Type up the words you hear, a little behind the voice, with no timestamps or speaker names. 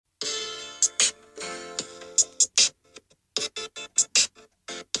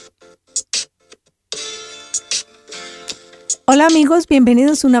Hola amigos,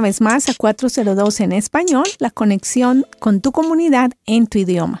 bienvenidos una vez más a 402 en español, la conexión con tu comunidad en tu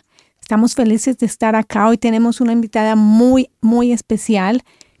idioma. Estamos felices de estar acá. Hoy tenemos una invitada muy especial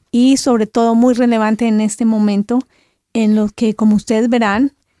y sobre todo muy relevante en este momento, en lo que, como ustedes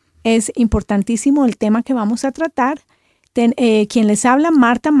verán, es importantísimo el tema que vamos a tratar. Quien les habla,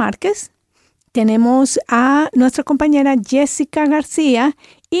 Marta Márquez. Tenemos a nuestra compañera Jessica García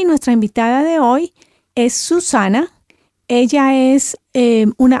y nuestra invitada de hoy es Susana. Ella es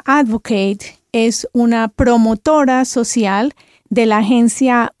una advocate, es una promotora social de la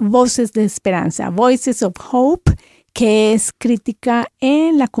agencia Voces de Esperanza, Voices of Hope, que es crítica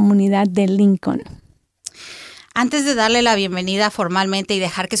en la comunidad de Lincoln. Antes de darle la bienvenida formalmente y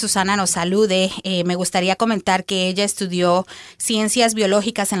dejar que Susana nos salude, me gustaría comentar que ella estudió Ciencias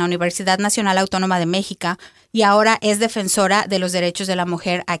Biológicas en la Universidad Nacional Autónoma de México y ahora es defensora de los derechos de la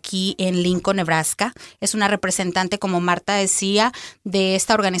mujer aquí en Lincoln, Nebraska. Es una representante, como Marta decía, de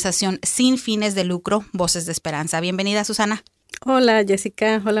esta organización sin fines de lucro, Voces de Esperanza. Bienvenida, Susana. Hola,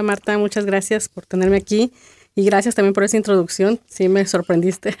 Jessica. Hola, Marta. Muchas gracias por tenerme aquí y gracias también por esa introducción. Sí, me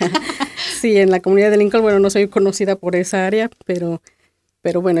sorprendiste. Sí, en la comunidad de Lincoln, bueno, no soy conocida por esa área, pero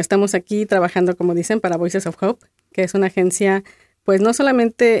bueno, estamos aquí trabajando, como dicen, para Voices of Hope, que es una agencia, pues no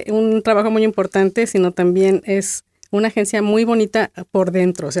solamente un trabajo muy importante, sino también es una agencia muy bonita por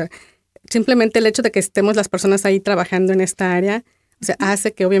dentro. O sea, simplemente el hecho de que estemos las personas ahí trabajando en esta área, o sea,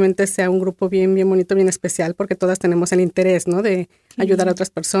 hace que obviamente sea un grupo bien bonito, bien especial, porque todas tenemos el interés, ¿no? De ayudar a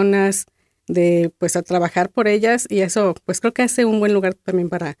otras personas, de pues a trabajar por ellas, y eso pues creo que hace un buen lugar también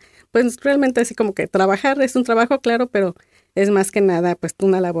para pues realmente así como que trabajar es un trabajo, claro, pero es más que nada pues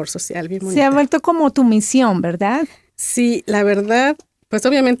una labor social bien bonita. Se ha vuelto como tu misión, ¿verdad? Sí, la verdad, pues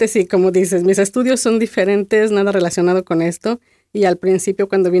obviamente sí, como dices, mis estudios son diferentes, nada relacionado con esto, y al principio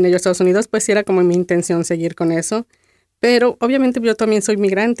cuando vine yo a Estados Unidos pues sí era como mi intención seguir con eso, pero obviamente yo también soy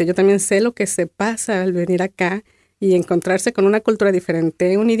migrante, yo también sé lo que se pasa al venir acá y encontrarse con una cultura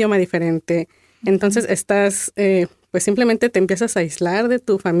diferente, un idioma diferente. Entonces estás, pues simplemente te empiezas a aislar de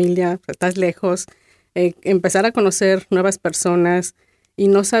tu familia, estás lejos, empezar a conocer nuevas personas y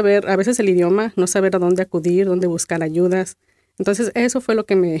no saber, a veces el idioma, no saber a dónde acudir, dónde buscar ayudas. Entonces eso fue lo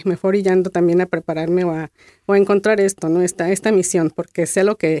que me fue orillando también a prepararme o a encontrar esto, ¿no? Esta misión, porque sé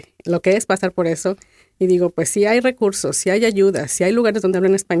lo que es pasar por eso. Y digo, pues sí hay recursos, sí hay ayuda, sí hay lugares donde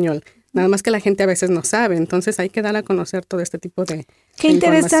hablan español. Nada más que la gente a veces no sabe. Entonces hay que dar a conocer todo este tipo de Qué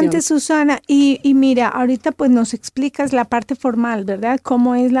interesante, Susana. Y mira, ahorita pues nos explicas la parte formal, ¿verdad?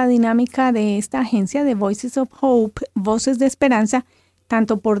 Cómo es la dinámica de esta agencia de Voices of Hope, Voces de Esperanza,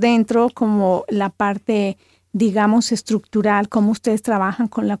 tanto por dentro como la parte, digamos, estructural, cómo ustedes trabajan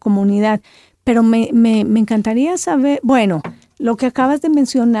con la comunidad. Pero me encantaría saber, bueno, lo que acabas de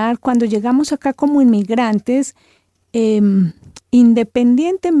mencionar, cuando llegamos acá como inmigrantes,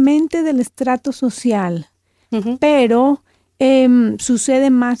 independientemente del estrato social, pero sucede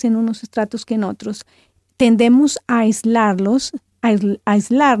más en unos estratos que en otros. Tendemos a aislarnos,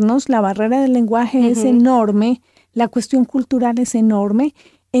 la barrera del lenguaje es enorme, la cuestión cultural es enorme.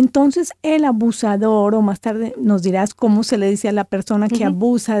 Entonces el abusador, o más tarde nos dirás cómo se le dice a la persona que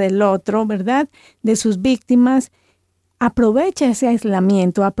abusa del otro, ¿verdad? De sus víctimas, aprovecha ese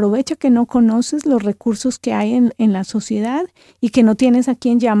aislamiento, aprovecha que no conoces los recursos que hay en la sociedad y que no tienes a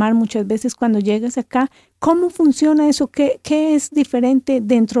quién llamar muchas veces cuando llegas acá. ¿Cómo funciona eso? ¿Qué es diferente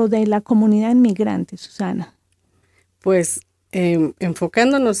dentro de la comunidad inmigrante, Susana? Pues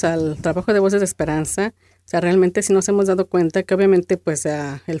enfocándonos al trabajo de Voces de Esperanza, o sea, realmente sí nos hemos dado cuenta que obviamente pues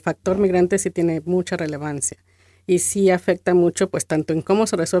el factor migrante sí tiene mucha relevancia y sí afecta mucho pues tanto en cómo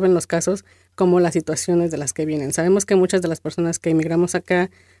se resuelven los casos como las situaciones de las que vienen. Sabemos que muchas de las personas que emigramos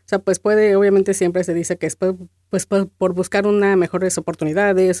acá, o sea, pues obviamente siempre se dice que es pues por buscar una mejores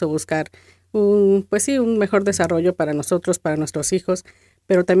oportunidades o buscar un mejor desarrollo para nosotros, para nuestros hijos,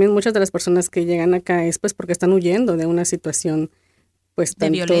 pero también muchas de las personas que llegan acá es pues porque están huyendo de una situación pues de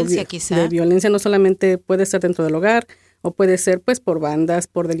violencia quizá. De violencia no solamente puede ser dentro del hogar o puede ser pues por bandas,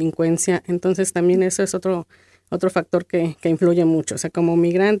 por delincuencia. Entonces también eso es otro factor que influye mucho. O sea, como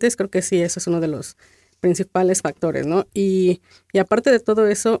migrantes creo que sí, eso es uno de los principales factores, ¿no? Y aparte de todo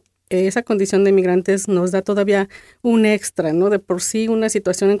eso, esa condición de migrantes nos da todavía un extra, ¿no? De por sí una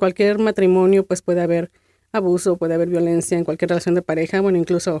situación en cualquier matrimonio pues puede haber abuso, puede haber violencia en cualquier relación de pareja, bueno,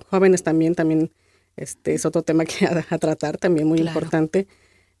 incluso jóvenes también es otro tema que a tratar también muy importante.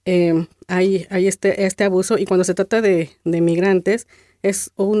 Hay este abuso y cuando se trata de migrantes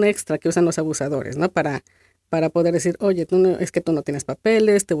es un extra que usan los abusadores, ¿no? Para para poder decir, oye, es que tú no tienes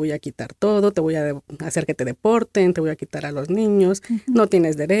papeles, te voy a quitar todo, te voy a hacer que te deporten, te voy a quitar a los niños, no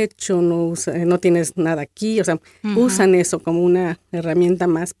tienes derecho, no tienes nada aquí. O sea, usan eso como una herramienta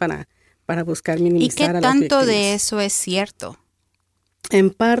más para buscar minimizar a las víctimas. ¿Y qué tanto de eso es cierto? En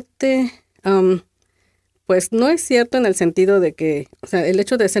parte, pues no es cierto en el sentido de que, o sea, el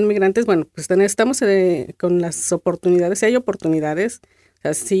hecho de ser migrantes, bueno, pues estamos con las oportunidades, si hay oportunidades, o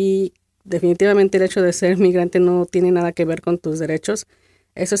sea, sí. Definitivamente el hecho de ser migrante no tiene nada que ver con tus derechos.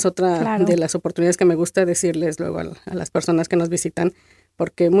 Esa es otra de las oportunidades que me gusta decirles luego a las personas que nos visitan,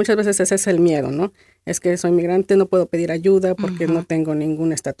 porque muchas veces ese es el miedo, ¿no? Es que soy migrante, no puedo pedir ayuda porque no tengo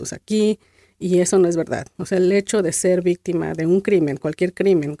ningún estatus aquí, y eso no es verdad. O sea, el hecho de ser víctima de un crimen, cualquier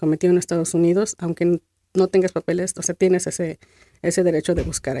crimen cometido en Estados Unidos, aunque no tengas papeles, o sea, tienes ese derecho de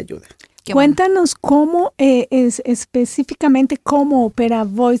buscar ayuda. Cuéntanos cómo específicamente cómo opera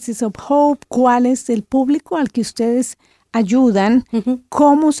Voices of Hope, cuál es el público al que ustedes ayudan,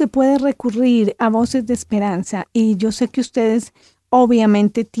 cómo se puede recurrir a Voces de Esperanza. Y yo sé que ustedes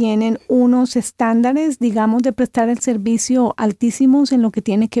obviamente tienen unos estándares, digamos, de prestar el servicio altísimos en lo que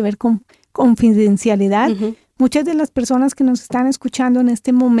tiene que ver con confidencialidad. Muchas de las personas que nos están escuchando en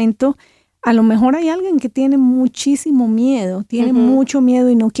este momento, a lo mejor hay alguien que tiene muchísimo miedo, tiene mucho miedo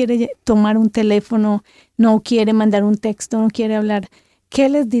y no quiere tomar un teléfono, no quiere mandar un texto, no quiere hablar. ¿Qué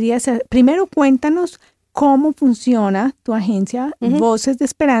les dirías? Primero, cuéntanos cómo funciona tu agencia, Voces de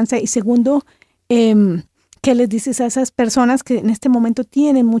Esperanza, y segundo, ¿qué les dices a esas personas que en este momento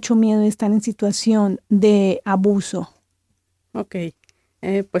tienen mucho miedo y están en situación de abuso? Ok,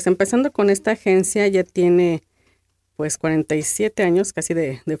 pues empezando con esta agencia ya tiene pues 47 años casi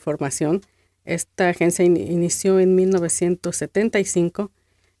de formación. Esta agencia inició en 1975.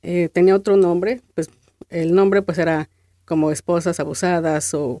 Tenía otro nombre, pues el nombre pues era como esposas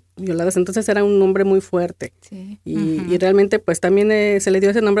abusadas o violadas, entonces era un nombre muy fuerte. Sí. Y realmente pues también se le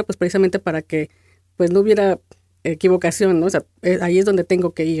dio ese nombre pues precisamente para que pues no hubiera equivocación, ¿no? O sea, ahí es donde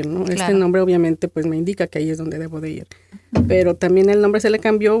tengo que ir, ¿no? Claro. Este nombre obviamente pues me indica que ahí es donde debo de ir. Pero también el nombre se le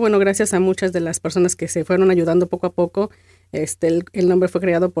cambió, bueno, gracias a muchas de las personas que se fueron ayudando poco a poco. El nombre fue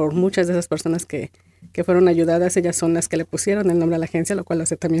creado por muchas de esas personas que fueron ayudadas. Ellas son las que le pusieron el nombre a la agencia, lo cual lo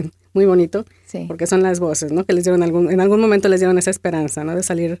hace también muy bonito, porque son las voces, ¿no? Que les dieron en algún momento les dieron esa esperanza, ¿no? De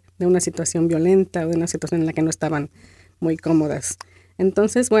salir de una situación violenta o de una situación en la que no estaban muy cómodas.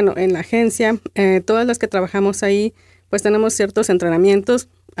 Entonces, bueno, en la agencia, todas las que trabajamos ahí, pues tenemos ciertos entrenamientos.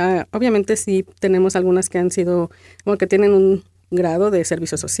 Obviamente sí tenemos algunas que han sido, como que tienen un grado de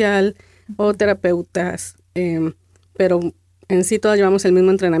servicio social o terapeutas, pero en sí todas llevamos el mismo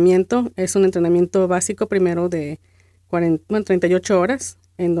entrenamiento. Es un entrenamiento básico primero de 38 horas,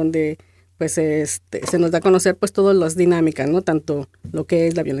 en donde pues se nos da a conocer pues todas las dinámicas, ¿no? Tanto lo que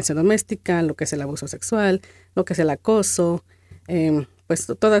es la violencia doméstica, lo que es el abuso sexual, lo que es el acoso, pues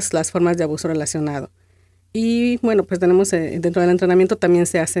todas las formas de abuso relacionado. Y bueno, pues tenemos dentro del entrenamiento también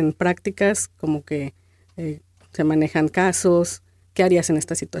se hacen prácticas como que se manejan casos, qué harías en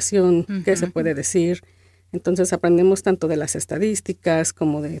esta situación, qué se puede decir. Entonces aprendemos tanto de las estadísticas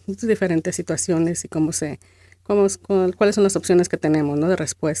como de diferentes situaciones y cuáles son las opciones que tenemos, ¿no? De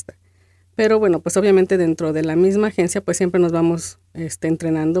respuesta. Pero bueno, pues obviamente dentro de la misma agencia pues siempre nos vamos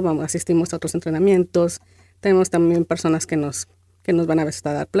entrenando, asistimos a otros entrenamientos. Tenemos también personas que nos van a veces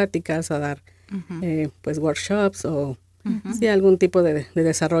a dar pláticas, a dar pues workshops o sí, algún tipo de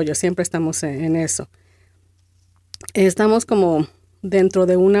desarrollo. Siempre estamos en eso. Estamos como dentro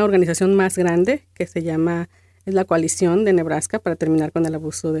de una organización más grande que es la Coalición de Nebraska para terminar con el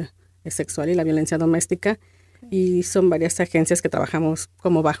abuso sexual y la violencia doméstica. Y son varias agencias que trabajamos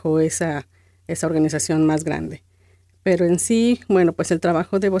como bajo esa organización más grande. Pero en sí, bueno, pues el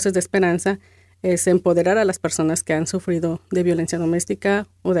trabajo de Voces de Esperanza es empoderar a las personas que han sufrido de violencia doméstica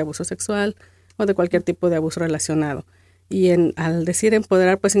o de abuso sexual o de cualquier tipo de abuso relacionado. Y al decir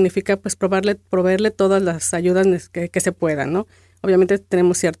empoderar, pues significa pues proveerle todas las ayudas que se puedan, ¿no? Obviamente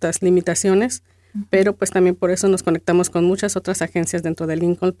tenemos ciertas limitaciones, pero pues también por eso nos conectamos con muchas otras agencias dentro de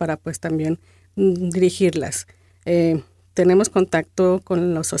Lincoln para pues también dirigirlas. Tenemos contacto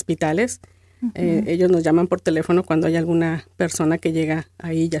con los hospitales. Ellos nos llaman por teléfono cuando hay alguna persona que llega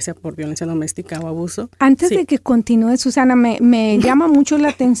ahí, ya sea por violencia doméstica o abuso. Antes de que continúe, Susana, me llama mucho la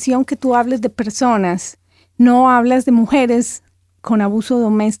atención que tú hables de personas, no hablas de mujeres con abuso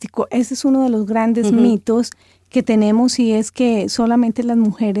doméstico. Ese es uno de los grandes mitos que tenemos, y es que solamente las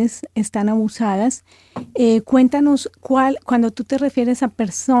mujeres están abusadas. Cuéntanos cuando tú te refieres a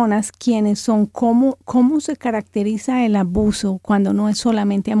personas, ¿quiénes son? ¿Cómo se caracteriza el abuso cuando no es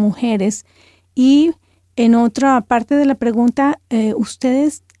solamente a mujeres? Y en otra parte de la pregunta,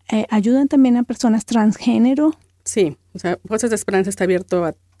 ustedes ¿ayudan también a personas transgénero? Sí, o sea, Voces de Esperanza está abierto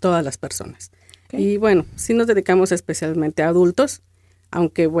a todas las personas. Okay. Y bueno, sí nos dedicamos especialmente a adultos,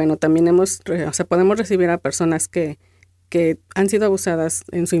 aunque bueno, también podemos recibir a personas que han sido abusadas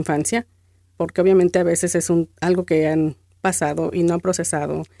en su infancia, porque obviamente a veces es algo que han pasado y no han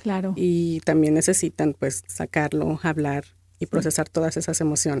procesado. Claro. Y también necesitan pues sacarlo, hablar y procesar todas esas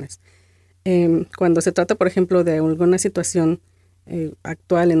emociones. Cuando se trata, por ejemplo, de alguna situación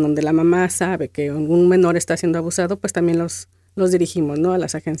actual en donde la mamá sabe que un menor está siendo abusado, pues también los dirigimos, ¿no?, a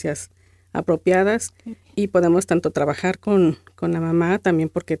las agencias apropiadas. Okay. Y podemos tanto trabajar con la mamá también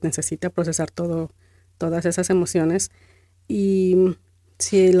porque necesita procesar todas esas emociones. Y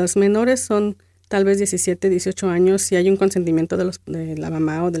si los menores son tal vez 17, 18 años, si hay un consentimiento de la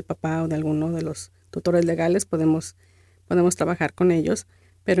mamá o del papá o de alguno de los tutores legales, podemos trabajar con ellos,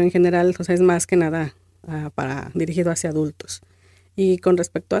 pero en general, o sea, es más que nada dirigido hacia adultos. Y con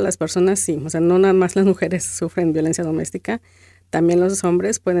respecto a las personas, sí, o sea, no nada más las mujeres sufren violencia doméstica, también los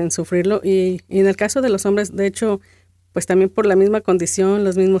hombres pueden sufrirlo. Y en el caso de los hombres, de hecho, pues también por la misma condición,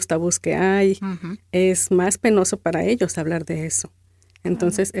 los mismos tabús que hay, es más penoso para ellos hablar de eso.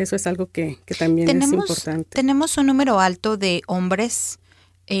 Entonces, eso es algo que también es importante. ¿Tenemos un número alto de hombres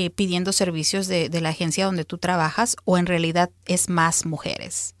pidiendo servicios de la agencia donde tú trabajas, o en realidad es más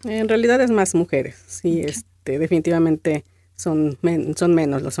mujeres? En realidad es más mujeres, sí, okay. Definitivamente son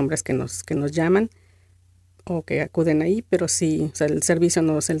menos los hombres que nos llaman o que acuden ahí, pero sí, o sea, el servicio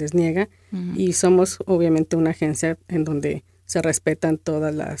no se les niega. Y somos obviamente una agencia en donde se respetan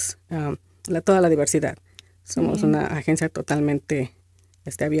toda la diversidad. Somos una agencia totalmente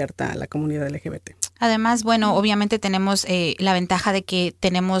abierta a la comunidad LGBT. Además, bueno, obviamente tenemos la ventaja de que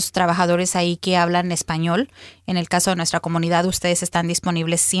tenemos trabajadores ahí que hablan español. En el caso de nuestra comunidad, ustedes están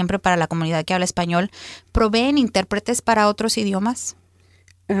disponibles siempre para la comunidad que habla español. ¿Proveen intérpretes para otros idiomas?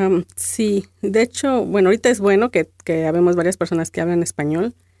 Sí, de hecho, bueno, ahorita es bueno que habemos varias personas que hablan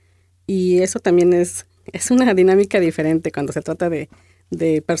español, y eso también es una dinámica diferente cuando se trata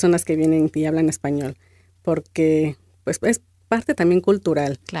de personas que vienen y hablan español, porque pues es parte también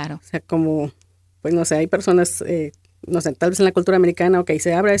cultural. Claro. O sea, como, pues no sé, hay personas, no sé, tal vez en la cultura americana, ok,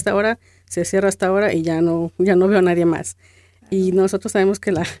 se abre a esta hora, se cierra a esta hora y ya no veo a nadie más. Y nosotros sabemos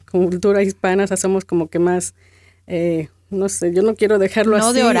que la cultura hispana, o sea, somos como que más, no sé, yo no quiero dejarlo así.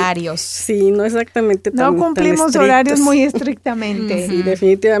 No de horarios. Sí, no exactamente no cumplimos tan horarios muy estrictamente. Sí,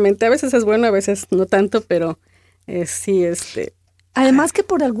 definitivamente. A veces es bueno, a veces no tanto, pero sí, Además que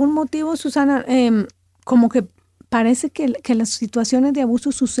por algún motivo, Susana, como que parece que las situaciones de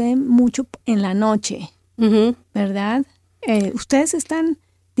abuso suceden mucho en la noche, ¿verdad? Ustedes están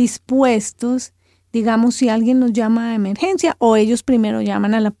dispuestos, digamos, si alguien nos llama a emergencia, o ellos primero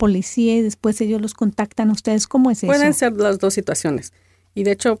llaman a la policía y después ellos los contactan a ustedes. ¿Cómo es eso? Pueden ser las dos situaciones. Y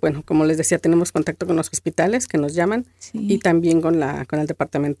de hecho, bueno, como les decía, tenemos contacto con los hospitales que nos llaman, y también con el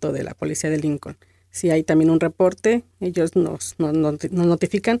departamento de la policía de Lincoln. Si hay también un reporte, ellos nos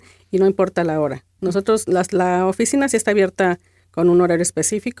notifican, y no importa la hora. Nosotros, la oficina sí está abierta con un horario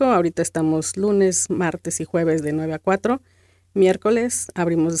específico. Ahorita estamos lunes, martes y jueves de 9 a 4. Miércoles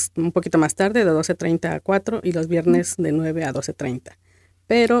abrimos un poquito más tarde, de 12:30 a 4, y los viernes de 9 a 12:30.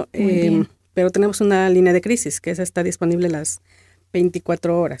 Pero tenemos una línea de crisis, que esa está disponible las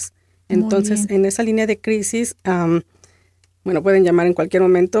 24 horas. Entonces, en esa línea de crisis, pueden llamar en cualquier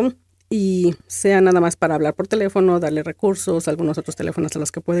momento, y sea nada más para hablar por teléfono, darle recursos, algunos otros teléfonos a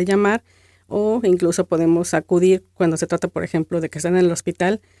los que puede llamar, o incluso podemos acudir cuando se trata, por ejemplo, de que están en el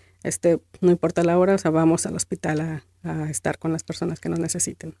hospital. No importa la hora, o sea, vamos al hospital a estar con las personas que nos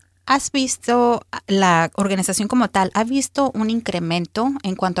necesiten. ¿Has visto, la organización como tal, ha visto un incremento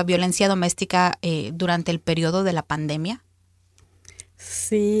en cuanto a violencia doméstica durante el periodo de la pandemia?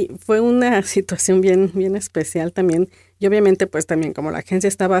 Sí, fue una situación bien especial también. Y obviamente, pues también como la agencia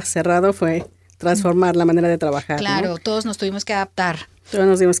estaba cerrado, fue transformar la manera de trabajar. Claro, ¿no? Todos nos tuvimos que adaptar. Todos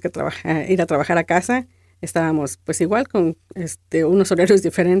nos tuvimos que ir a trabajar a casa. Estábamos pues igual con unos horarios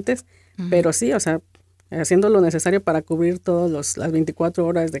diferentes, pero sí, o sea, haciendo lo necesario para cubrir todas las 24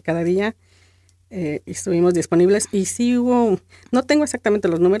 horas de cada día. Estuvimos disponibles, y sí hubo, no tengo exactamente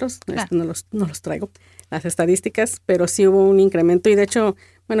los números, claro. No los traigo, las estadísticas, pero sí hubo un incremento. Y de hecho,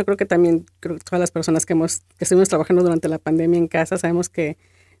 creo que todas las personas que estuvimos trabajando durante la pandemia en casa, sabemos que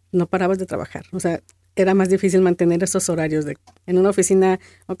no parabas de trabajar. O sea, era más difícil mantener esos horarios en una oficina,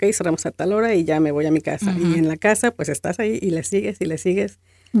 ok, cerramos a tal hora y ya me voy a mi casa. Y en la casa, pues estás ahí y le sigues.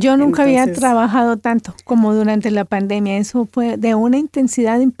 Yo nunca había trabajado tanto como durante la pandemia. Eso fue de una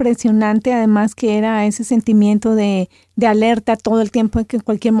intensidad impresionante, además que era ese sentimiento de alerta todo el tiempo, en que en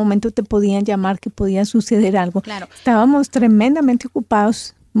cualquier momento te podían llamar, que podía suceder algo. Claro. Estábamos tremendamente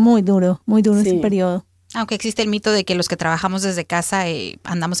ocupados muy duro ese periodo. Aunque existe el mito de que los que trabajamos desde casa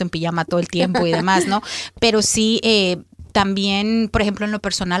andamos en pijama todo el tiempo y demás, ¿no? Pero sí, también, por ejemplo, en lo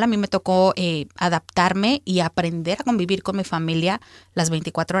personal, a mí me tocó adaptarme y aprender a convivir con mi familia las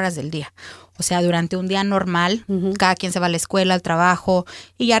 24 horas del día. O sea, durante un día normal, cada quien se va a la escuela, al trabajo,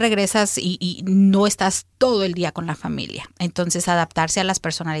 y ya regresas y no estás todo el día con la familia. Entonces, adaptarse a las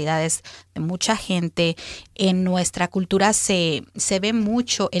personalidades de mucha gente. En nuestra cultura se ve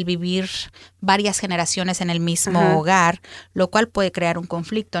mucho el vivir varias generaciones en el mismo hogar, lo cual puede crear un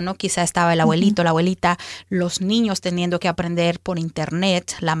conflicto, ¿no? Quizá estaba el abuelito, la abuelita, los niños teniendo que aprender por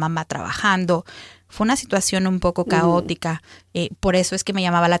internet, la mamá trabajando. Fue una situación un poco caótica. Por eso es que me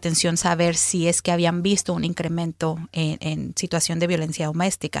llamaba la atención saber si es que habían visto un incremento en situación de violencia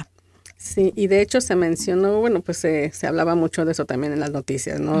doméstica. Sí, y de hecho se mencionó, bueno, pues se hablaba mucho de eso también en las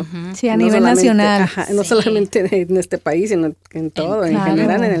noticias, ¿no? Sí, a nivel nacional. No solamente en este país, sino en todo, en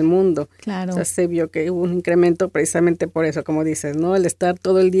general en el mundo. Claro. O sea, se vio que hubo un incremento precisamente por eso, como dices, ¿no? El estar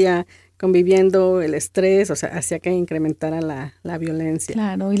todo el día conviviendo, el estrés, o sea, hacía que incrementara la violencia.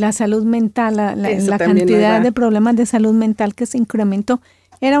 Claro, y la salud mental, la cantidad de problemas de salud mental que se incrementó,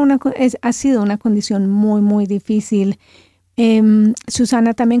 ha sido una condición muy, muy difícil.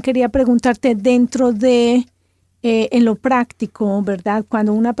 Susana, también quería preguntarte dentro de, en lo práctico, ¿verdad?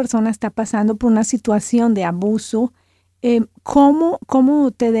 Cuando una persona está pasando por una situación de abuso,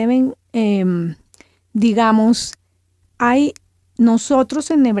 ¿cómo te deben, digamos,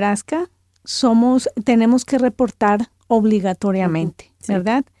 nosotros en Nebraska tenemos que reportar obligatoriamente,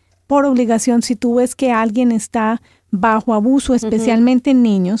 ¿verdad? Por obligación, si tú ves que alguien está bajo abuso, especialmente en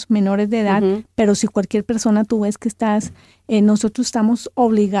niños menores de edad, pero si cualquier persona tú ves que nosotros estamos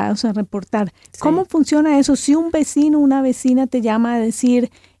obligados a reportar. Sí. ¿Cómo funciona eso? Si un vecino o una vecina te llama a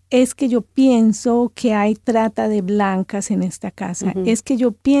decir, es que yo pienso que hay trata de blancas en esta casa, es que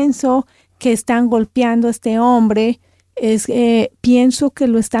yo pienso que están golpeando a este hombre, pienso que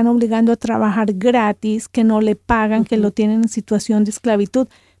lo están obligando a trabajar gratis, que no le pagan, que lo tienen en situación de esclavitud,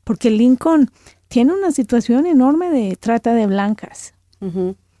 porque Lincoln tiene una situación enorme de trata de blancas.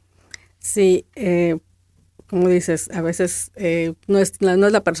 Sí, como dices, a veces no es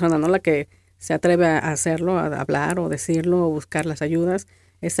la persona, ¿no?, la que se atreve a hacerlo, a hablar o decirlo o buscar las ayudas,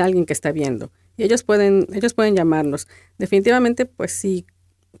 es alguien que está viendo. Y ellos pueden llamarnos. Definitivamente, pues sí,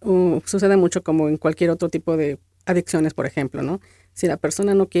 sucede mucho como en cualquier otro tipo de adicciones, por ejemplo, ¿no? Si la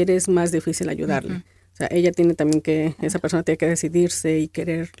persona no quiere, es más difícil ayudarle. O sea, esa persona tiene que decidirse y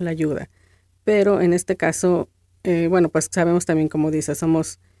querer la ayuda. Pero en este caso, bueno, pues sabemos también, como dices,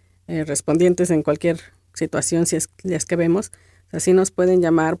 somos respondientes en cualquier situación, si es que vemos. O sea, sí nos pueden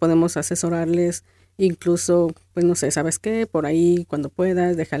llamar, podemos asesorarles, incluso, pues no sé, ¿sabes qué? Por ahí, cuando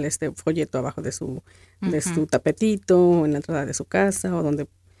puedas, déjale este folleto abajo de su tapetito, o en la entrada de su casa,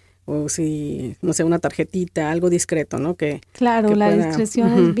 o si, no sé, una tarjetita, algo discreto, ¿no? Claro, la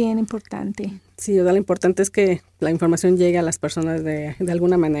discreción es bien importante. Sí, lo importante es que la información llegue a las personas de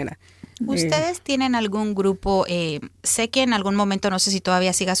alguna manera. ¿Ustedes tienen algún grupo? Sé que en algún momento, no sé si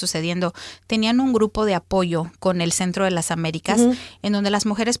todavía siga sucediendo, tenían un grupo de apoyo con el Centro de las Américas, en donde las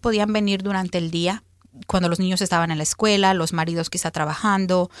mujeres podían venir durante el día, cuando los niños estaban en la escuela, los maridos quizá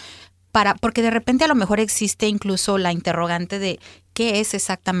trabajando, porque de repente a lo mejor existe incluso la interrogante de qué es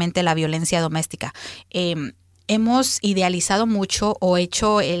exactamente la violencia doméstica. Hemos idealizado mucho o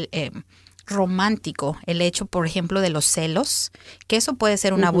hecho romántico el hecho, por ejemplo, de los celos, que eso puede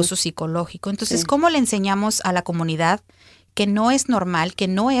ser un abuso psicológico. Entonces, ¿cómo le enseñamos a la comunidad que no es normal, que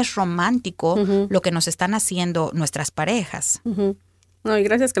no es romántico lo que nos están haciendo nuestras parejas? No, y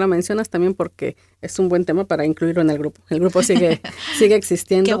gracias que lo mencionas también, porque es un buen tema para incluirlo en el grupo. El grupo sigue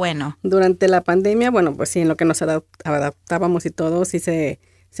existiendo. Qué bueno. Durante la pandemia, bueno, pues sí, en lo que nos adaptábamos y todo, sí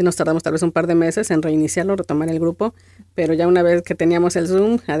nos tardamos tal vez un par de meses en reiniciarlo, retomar el grupo, pero ya una vez que teníamos el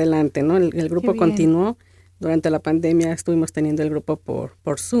Zoom, adelante, ¿no? El grupo continuó. Durante la pandemia estuvimos teniendo el grupo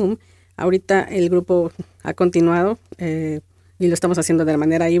por Zoom. Ahorita el grupo ha continuado y lo estamos haciendo de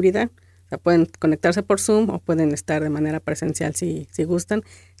manera híbrida. O sea, pueden conectarse por Zoom o pueden estar de manera presencial si gustan.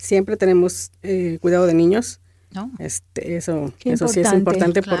 Siempre tenemos cuidado de niños. ¿No? Eso sí es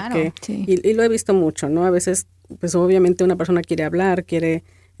importante, claro, porque y lo he visto mucho, ¿no? A veces, pues obviamente una persona quiere hablar, quiere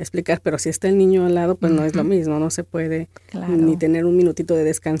explicar, pero si está el niño al lado, pues no es lo mismo, no se puede ni tener un minutito de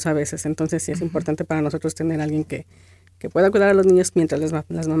descanso a veces. Entonces sí es importante para nosotros tener a alguien que pueda cuidar a los niños mientras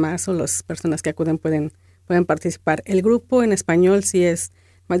las mamás o las personas que acuden pueden participar. El grupo en español sí es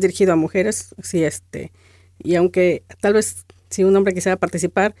más dirigido a mujeres, sí, y aunque tal vez si un hombre quisiera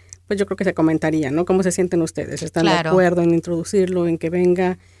participar, pues yo creo que se comentaría, ¿no? ¿Cómo se sienten ustedes? ¿Están de acuerdo en introducirlo, en que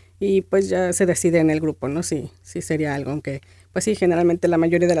venga? y pues ya se decide en el grupo, ¿no? Sí sería algo, aunque pues sí, generalmente la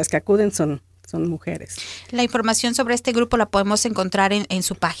mayoría de las que acuden son mujeres. La información sobre este grupo la podemos encontrar en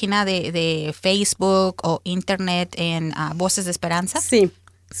su página de Facebook o internet en Voces de Esperanza. Sí,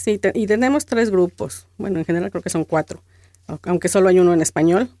 y tenemos 3 grupos. Bueno, en general creo que son 4, aunque solo hay uno en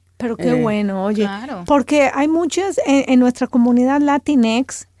español. Pero qué bueno, oye, claro. Porque hay muchas en nuestra comunidad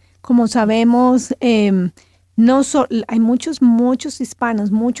LatinX, como sabemos, hay muchos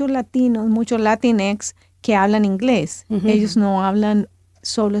hispanos, muchos latinos, muchos LatinX que hablan inglés. Uh-huh. Ellos no hablan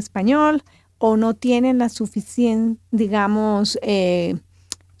solo español o no tienen la suficiente, digamos,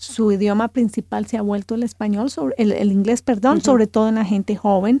 su idioma principal se ha vuelto el español, el inglés, perdón, uh-huh. sobre todo en la gente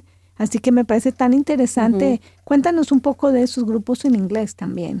joven. Así que me parece tan interesante. Uh-huh. Cuéntanos un poco de esos grupos en inglés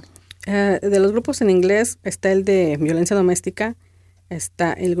también. De los grupos en inglés está el de violencia doméstica,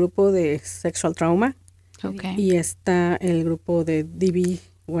 está el grupo de sexual trauma, okay. y está el grupo de DV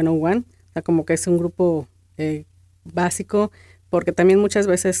 101, o sea, como que es un grupo básico, porque también muchas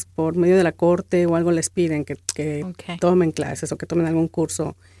veces por medio de la corte o algo les piden que okay. tomen clases o que tomen algún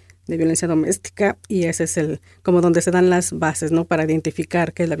curso de violencia doméstica, y ese es como donde se dan las bases, ¿no? Para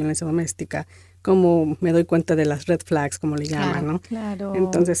identificar qué es la violencia doméstica, cómo me doy cuenta de las red flags, como le llaman, ¿no? Claro.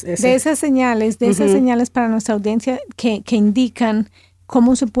 Entonces, de esas señales para nuestra audiencia que indican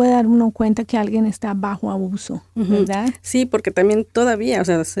cómo se puede dar uno cuenta que alguien está bajo abuso, ¿verdad? Sí, porque también todavía, o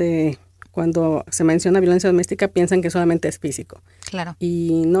sea, cuando se menciona violencia doméstica piensan que solamente es físico. Claro.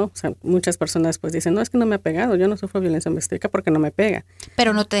 Y no, o sea, muchas personas pues dicen, no, es que no me ha pegado, yo no sufro violencia doméstica porque no me pega.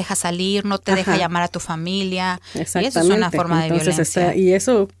 Pero no te deja salir, no te deja llamar a tu familia. Exactamente. Y eso es una forma de violencia. Y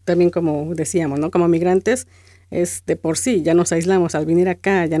eso también, como decíamos, ¿no? Como migrantes, de por sí, ya nos aislamos al venir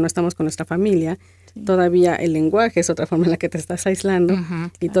acá, ya no estamos con nuestra familia. Sí. Todavía el lenguaje es otra forma en la que te estás aislando.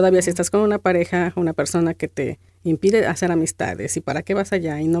 Y todavía si estás con una pareja, una persona que te impide hacer amistades, y para qué vas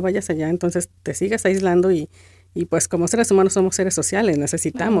allá y no vayas allá, entonces te sigas aislando y pues como seres humanos somos seres sociales,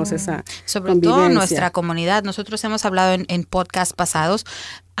 necesitamos esa sobre convivencia. todo nuestra comunidad. Nosotros hemos hablado en podcasts pasados,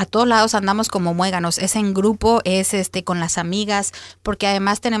 a todos lados andamos como muéganos, es en grupo, es con las amigas, porque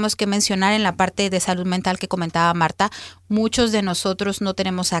además tenemos que mencionar en la parte de salud mental que comentaba Marta, muchos de nosotros no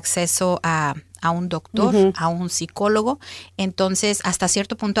tenemos acceso a un doctor, a un psicólogo, entonces hasta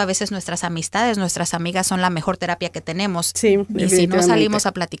cierto punto a veces nuestras amistades, nuestras amigas son la mejor terapia que tenemos. Sí, y si no salimos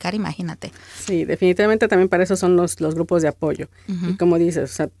a platicar, imagínate. Sí, definitivamente también para eso son los grupos de apoyo. Y como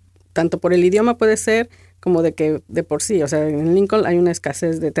dices, o sea, tanto por el idioma puede ser como de que de por sí, o sea, en Lincoln hay una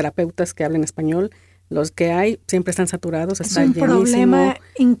escasez de terapeutas que hablen español. Los que hay siempre están saturados, está llenísimo. Es un problema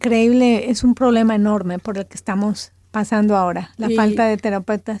increíble, es un problema enorme por el que estamos pasando ahora, la falta de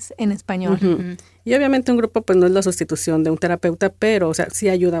terapeutas en español. Y obviamente un grupo pues no es la sustitución de un terapeuta, pero o sea, sí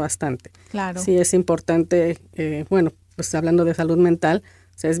ayuda bastante. Claro. Sí es importante, bueno, pues hablando de salud mental,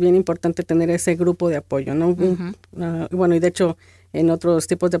 o sea, es bien importante tener ese grupo de apoyo, ¿no? Bueno, y de hecho en otros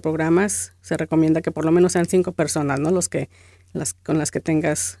tipos de programas se recomienda que por lo menos sean 5 personas, ¿no? Con las que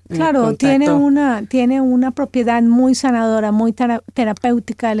tengas claro, contacto. tiene una propiedad muy sanadora, muy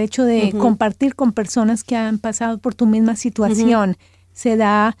terapéutica, el hecho de compartir con personas que han pasado por tu misma situación. Se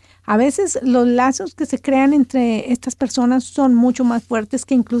da, a veces los lazos que se crean entre estas personas son mucho más fuertes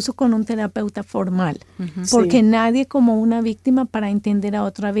que incluso con un terapeuta formal, porque nadie como una víctima para entender a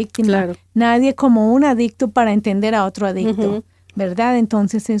otra víctima, claro. Nadie como un adicto para entender a otro adicto, ¿verdad?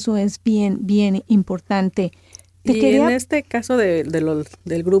 Entonces eso es bien, bien importante. En este caso del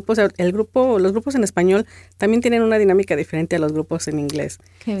grupo, o sea, los grupos en español también tienen una dinámica diferente a los grupos en inglés.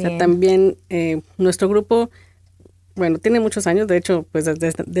 Qué bien. O sea, también nuestro grupo, bueno, tiene muchos años, de hecho, pues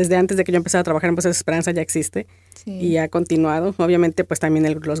desde antes de que yo empecé a trabajar en Voces De Esperanza ya existe y ha continuado. Obviamente, pues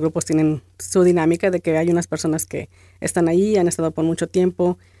también los grupos tienen su dinámica de que hay unas personas que están ahí, han estado por mucho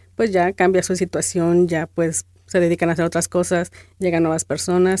tiempo, pues ya cambia su situación, ya pues se dedican a hacer otras cosas, llegan nuevas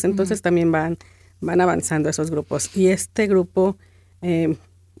personas, entonces también van avanzando esos grupos. Y este grupo,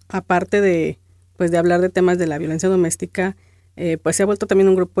 aparte de hablar de temas de la violencia doméstica, pues se ha vuelto también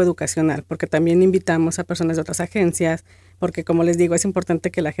un grupo educacional, porque también invitamos a personas de otras agencias, porque como les digo, es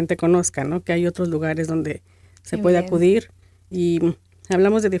importante que la gente conozca, ¿no? Que hay otros lugares donde se puede acudir, y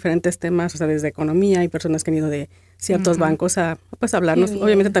hablamos de diferentes temas, o sea, desde economía, hay personas que han ido de ciertos bancos a pues hablarnos.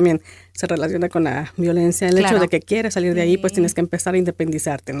 Obviamente también se relaciona con la violencia, el hecho de que quieres salir de ahí, pues tienes que empezar a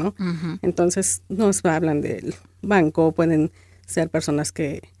independizarte, ¿no? Entonces nos hablan del banco, pueden ser personas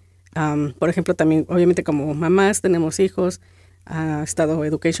que, por ejemplo, también, obviamente como mamás tenemos hijos, ha estado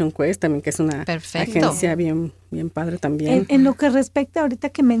Education Quest también, que es una agencia bien padre también. En lo que respecta ahorita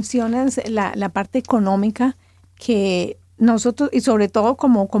que mencionas la parte económica, que nosotros, y sobre todo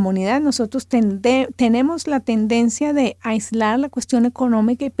como comunidad, nosotros tenemos la tendencia de aislar la cuestión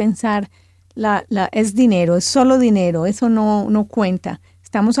económica y pensar, es dinero, es solo dinero, eso no cuenta.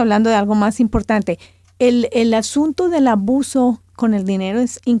 Estamos hablando de algo más importante. El asunto del abuso con el dinero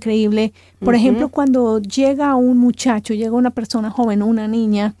es increíble. Por ejemplo, cuando llega un muchacho, llega una persona joven, una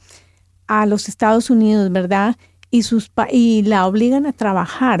niña, a los Estados Unidos, ¿verdad? Y la obligan a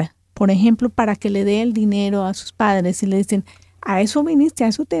trabajar, por ejemplo, para que le dé el dinero a sus padres y le dicen, a eso viniste, a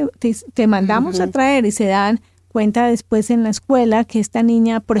eso te mandamos a traer, y se dan cuenta después en la escuela que esta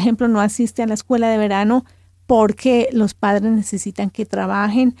niña, por ejemplo, no asiste a la escuela de verano porque los padres necesitan que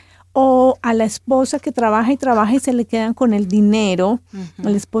trabajen, o a la esposa que trabaja y se le quedan con el dinero,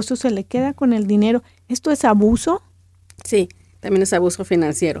 el esposo se le queda con el dinero. ¿Esto es abuso? Sí, también es abuso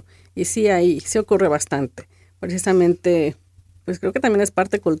financiero. Y sí, ahí sí ocurre bastante. Precisamente, pues creo que también es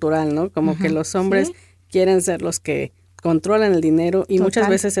parte cultural, ¿no? Como que los hombres quieren ser los que controlan el dinero y muchas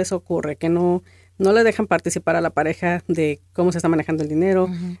veces eso ocurre, que no le dejan participar a la pareja de cómo se está manejando el dinero,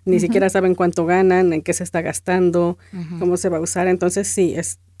 ni siquiera saben cuánto ganan, en qué se está gastando, cómo se va a usar. Entonces sí,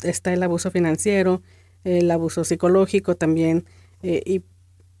 está el abuso financiero, el abuso psicológico también,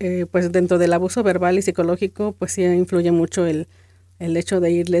 pues dentro del abuso verbal y psicológico, pues sí influye mucho el hecho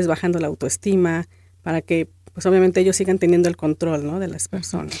de irles bajando la autoestima para que pues obviamente ellos sigan teniendo el control, ¿no?, de las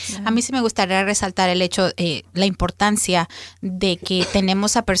personas. A mí sí me gustaría resaltar el hecho, la importancia de que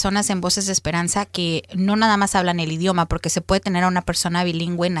tenemos a personas en Voces de Esperanza que no nada más hablan el idioma, porque se puede tener a una persona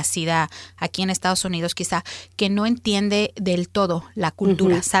bilingüe nacida aquí en Estados Unidos quizá, que no entiende del todo la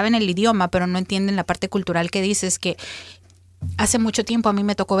cultura. Saben el idioma, pero no entienden la parte cultural que dices, que hace mucho tiempo a mí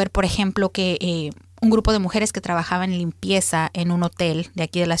me tocó ver, por ejemplo, que un grupo de mujeres que trabajaban en limpieza en un hotel de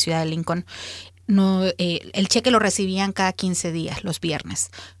aquí de la ciudad de Lincoln, el cheque lo recibían cada 15 días, los viernes.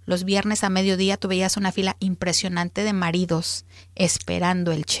 Los viernes a mediodía tú veías una fila impresionante de maridos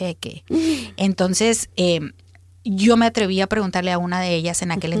esperando el cheque. Entonces, yo me atreví a preguntarle a una de ellas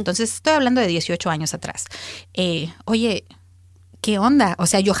en aquel entonces, estoy hablando de 18 años atrás, oye, ¿qué onda? O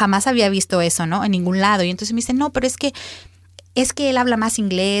sea, yo jamás había visto eso, ¿no?, en ningún lado. Y entonces me dice, no, pero es que él habla más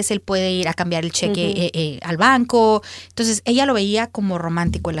inglés, él puede ir a cambiar el cheque al banco. Entonces ella lo veía como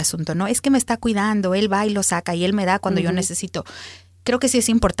romántico el asunto, ¿no? Es que me está cuidando, él va y lo saca y él me da cuando yo necesito. Creo que sí es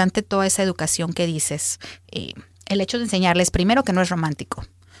importante toda esa educación que dices. El hecho de enseñarles, primero, que no es romántico.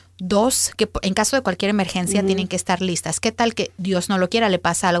 2, que en caso de cualquier emergencia tienen que estar listas. ¿Qué tal que Dios no lo quiera, le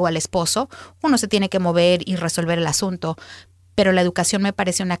pasa algo al esposo? Uno se tiene que mover y resolver el asunto. Pero la educación me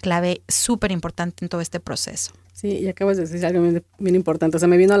parece una clave súper importante en todo este proceso. Sí, y acabas de decir algo bien importante. O sea,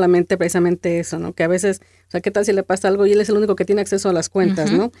 me vino a la mente precisamente eso, ¿no? Que a veces, o sea, ¿qué tal si le pasa algo y él es el único que tiene acceso a las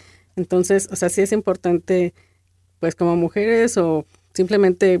cuentas, ¿no? Entonces, o sea, sí es importante, pues como mujeres o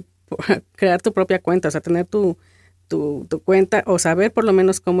simplemente crear tu propia cuenta, o sea, tener tu cuenta o saber por lo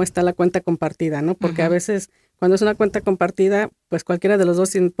menos cómo está la cuenta compartida, ¿no? Porque a veces cuando es una cuenta compartida, pues cualquiera de los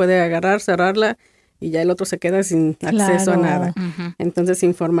dos puede agarrar, cerrarla y ya el otro se queda sin acceso a nada. Entonces,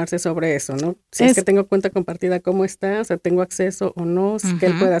 informarse sobre eso, ¿no? Si es que tengo cuenta compartida, ¿cómo está? O sea, ¿tengo acceso o no? ¿Qué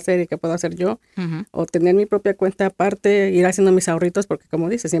él puede hacer y qué puedo hacer yo? O tener mi propia cuenta aparte, ir haciendo mis ahorritos, porque como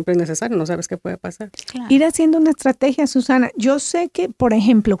dices, siempre es necesario, no sabes qué puede pasar. Claro. Ir haciendo una estrategia, Susana. Yo sé que, por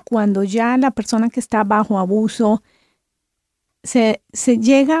ejemplo, cuando ya la persona que está bajo abuso, se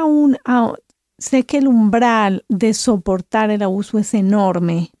llega sé que el umbral de soportar el abuso es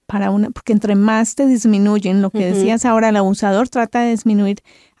enorme porque entre más te disminuyen, lo que decías ahora, el abusador trata de disminuir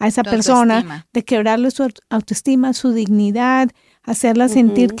a esa persona, de quebrarle su autoestima, su dignidad, hacerla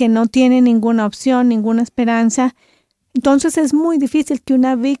sentir que no tiene ninguna opción, ninguna esperanza. Entonces es muy difícil que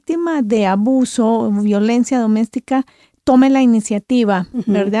una víctima de abuso o violencia doméstica tome la iniciativa,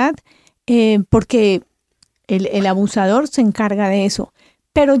 ¿verdad? Porque el abusador se encarga de eso.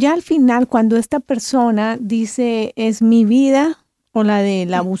 Pero ya al final, cuando esta persona dice, es mi vida, o la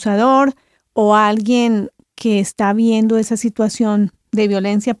del abusador, o alguien que está viendo esa situación de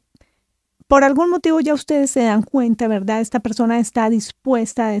violencia, por algún motivo ya ustedes se dan cuenta, ¿verdad? Esta persona está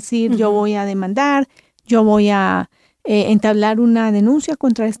dispuesta a decir, yo voy a demandar, yo voy a entablar una denuncia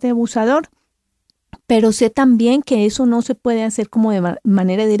contra este abusador, pero sé también que eso no se puede hacer como de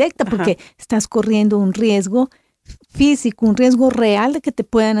manera directa, porque estás corriendo un riesgo físico, un riesgo real de que te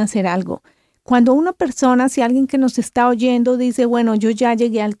puedan hacer algo. Cuando una persona, si alguien que nos está oyendo dice, bueno, yo ya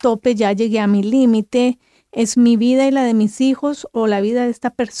llegué al tope, ya llegué a mi límite, es mi vida y la de mis hijos o la vida de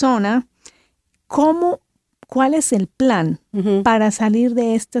esta persona, ¿cuál es el plan para salir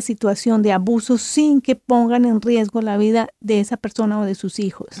de esta situación de abuso sin que pongan en riesgo la vida de esa persona o de sus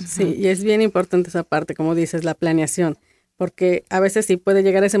hijos? Sí, y es bien importante esa parte, como dices, la planeación. Porque a veces sí puede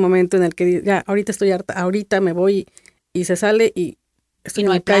llegar ese momento en el que ya, ahorita estoy harta, ahorita me voy y se sale y estoy Y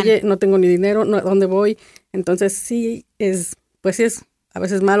no en hay la calle, plan. no tengo ni dinero, no, ¿a dónde voy? Entonces sí es a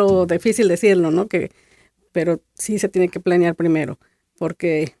veces malo o difícil decirlo, ¿no? Pero sí se tiene que planear primero,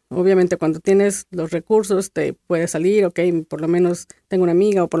 porque obviamente cuando tienes los recursos te puedes salir, ok, por lo menos tengo una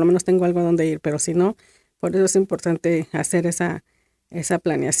amiga o por lo menos tengo algo a donde ir, pero si no, por eso es importante hacer esa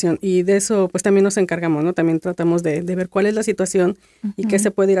planeación. Y de eso pues también nos encargamos, ¿no? También tratamos de ver cuál es la situación y qué se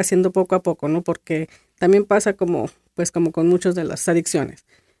puede ir haciendo poco a poco, ¿no? Porque también pasa como con muchas de las adicciones.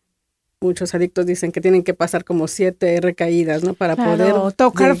 Muchos adictos dicen que tienen que pasar como 7 recaídas, ¿no? Para poder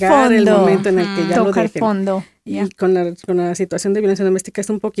tocar llegar fondo. el momento en el que ya lo Tocar dejen. fondo. Y Ya. con la situación de violencia doméstica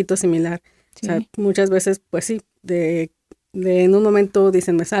es un poquito similar. Sí. O sea, muchas veces, pues sí, en un momento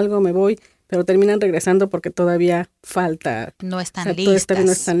dicen me salgo, me voy, pero terminan regresando porque todavía falta. No están Todavía no listas.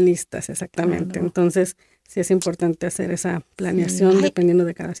 están listas, exactamente. Claro. Entonces, sí es importante hacer esa planeación Sí. dependiendo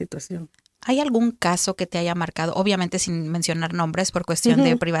de cada situación. ¿Hay algún caso que te haya marcado, obviamente sin mencionar nombres por cuestión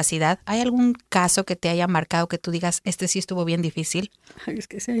de privacidad, ¿hay algún caso que te haya marcado que tú digas, este sí estuvo bien difícil? Ay, es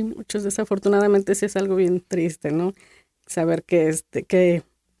que sí hay muchos, desafortunadamente sí es algo bien triste, ¿no? Saber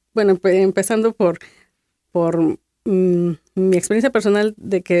bueno, empezando por mi experiencia personal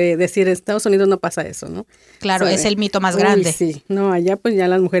de que decir en Estados Unidos no pasa eso, ¿no? Claro, O sea, es el mito más grande. Sí, no, allá pues ya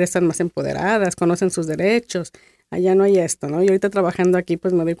las mujeres están más empoderadas, conocen sus derechos, allá no hay esto, ¿no? Y ahorita trabajando aquí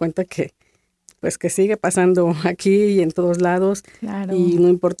pues me doy cuenta que sigue pasando aquí y en todos lados. Claro. Y no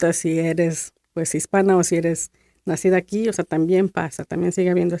importa si eres pues hispana o si eres nacida aquí, o sea, también pasa, también sigue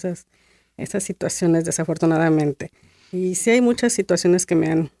habiendo esas situaciones desafortunadamente. Y sí hay muchas situaciones que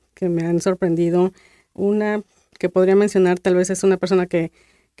me han sorprendido. Una que podría mencionar tal vez es una persona que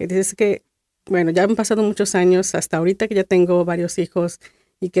dices que, bueno, ya han pasado muchos años, hasta ahorita que ya tengo varios hijos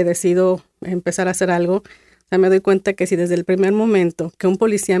y que decido empezar a hacer algo, o sea, me doy cuenta que si desde el primer momento que un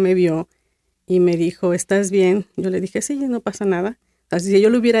policía me vio y me dijo, ¿estás bien? Yo le dije, sí, no pasa nada. Así si yo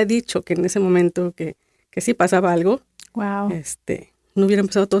le hubiera dicho que en ese momento que sí pasaba algo, Wow. No hubieran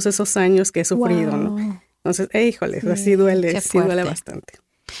pasado todos esos años que he sufrido, Wow. ¿no? Entonces, híjole, Sí, así duele, qué sí duele fuerte. bastante.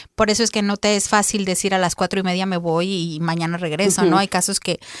 Por eso es que no te es fácil decir a las 4:30 me voy y mañana regreso, ¿no? Hay casos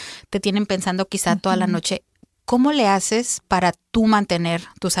que te tienen pensando quizá toda la noche. ¿Cómo le haces para tú mantener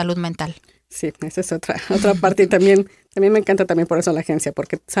tu salud mental? Sí, esa es otra parte y también me encanta también por eso la agencia,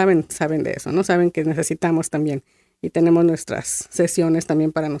 porque saben de eso, ¿no? Saben que necesitamos también y tenemos nuestras sesiones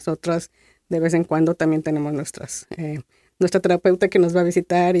también para nosotras. De vez en cuando también tenemos nuestra terapeuta que nos va a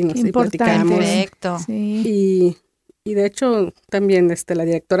visitar y y platicamos. Perfecto. Sí. Y de hecho también la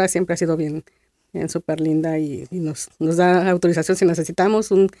directora siempre ha sido bien súper linda y nos da autorización si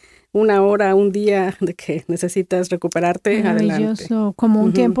necesitamos una hora, un día de que necesitas recuperarte, adelante. Maravilloso, como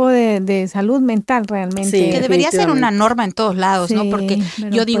un tiempo de salud mental realmente. Sí. Que debería ser una definitivamente. norma en todos lados, ¿no? Sí, Porque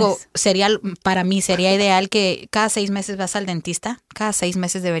pero yo digo, pues, para mí sería ideal que cada 6 meses vas al dentista, cada 6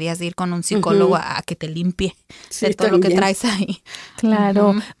 meses deberías de ir con un psicólogo a que te limpie Sí, de todo lo que también. traes ahí.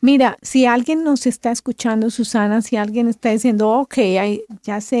 claro. Mira, si alguien nos está escuchando, Susana, si alguien está diciendo, ok,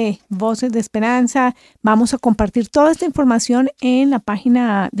 ya sé, Voces de Esperanza, vamos a compartir toda esta información en la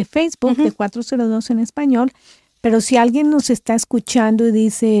página de Facebook de 402 en español, pero si alguien nos está escuchando y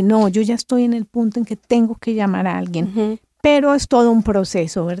dice, no, yo ya estoy en el punto en que tengo que llamar a alguien, pero es todo un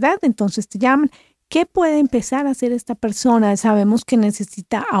proceso, ¿verdad? Entonces te llaman. ¿Qué puede empezar a hacer esta persona? Sabemos que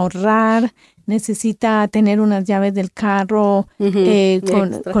necesita ahorrar, necesita tener unas llaves del carro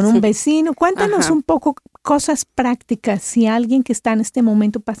con un vecino. Cuéntanos un poco cosas prácticas. Si alguien que está en este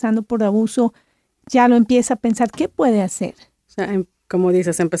momento pasando por abuso ya lo empieza a pensar, ¿qué puede hacer? O sea, como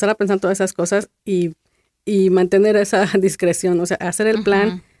dices, empezar a pensar todas esas cosas y mantener esa discreción, o sea, hacer el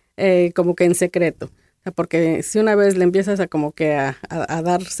plan como que en secreto. O sea, porque si una vez le empiezas a como que a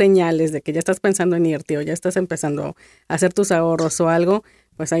dar señales de que ya estás pensando en irte o ya estás empezando a hacer tus ahorros o algo,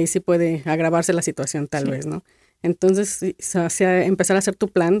 pues ahí sí puede agravarse la situación tal vez, ¿no? Entonces, empezar a hacer tu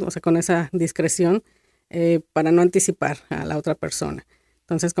plan, o sea, con esa discreción para no anticipar a la otra persona.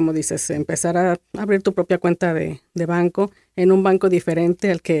 Entonces, como dices, empezar a abrir tu propia cuenta de banco en un banco diferente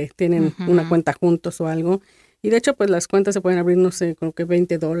al que tienen una cuenta juntos o algo. Y de hecho, pues las cuentas se pueden abrir, no sé, como que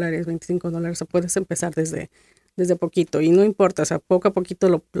 $20, $25, o sea, puedes empezar desde poquito. Y no importa, o sea, poco a poquito,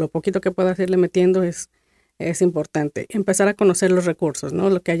 lo poquito que puedas irle metiendo es importante. Empezar a conocer los recursos,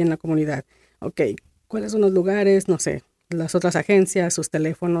 ¿no? Lo que hay en la comunidad. Ok, ¿cuáles son los lugares? No sé, las otras agencias, sus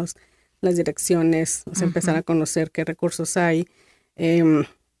teléfonos, las direcciones, o sea, empezar a conocer qué recursos hay.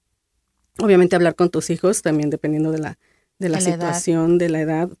 Obviamente hablar con tus hijos también dependiendo de la situación, de la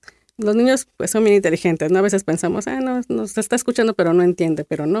edad. Los niños pues son bien inteligentes, ¿no? A veces pensamos, no, nos está escuchando pero no entiende,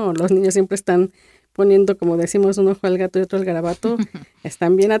 pero no, los niños siempre están poniendo, como decimos, un ojo al gato y otro al garabato,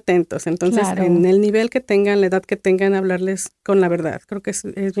 están bien atentos. Entonces, Claro. en el nivel que tengan, la edad que tengan, hablarles con la verdad. Creo que es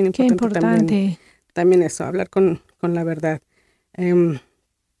bien Qué importante, importante. también eso, hablar con la verdad.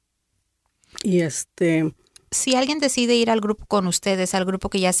 Y Si alguien decide ir al grupo con ustedes, al grupo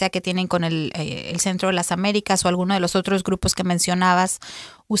que ya sea que tienen con el Centro de las Américas o alguno de los otros grupos que mencionabas,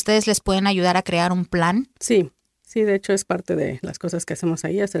 ¿ustedes les pueden ayudar a crear un plan? sí, de hecho es parte de las cosas que hacemos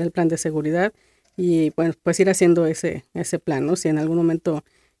ahí, hacer el plan de seguridad y pues ir haciendo ese plan, ¿no? Si en algún momento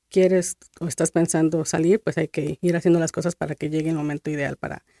quieres o estás pensando salir, pues hay que ir haciendo las cosas para que llegue el momento ideal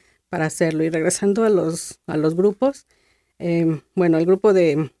para hacerlo. Y regresando a los grupos, bueno, el grupo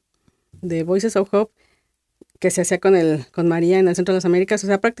de Voices of Hope que se hacía con María en el Centro de las Américas, o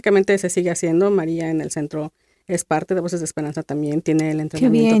sea, prácticamente se sigue haciendo. María en el centro es parte de Voces de Esperanza también, tiene el Qué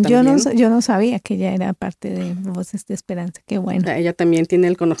entrenamiento bien, también. yo no sabía que ella era parte de Voces de Esperanza, qué bueno. Ella también tiene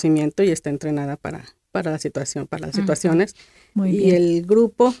el conocimiento y está entrenada para la situación, para las situaciones. Muy y bien. el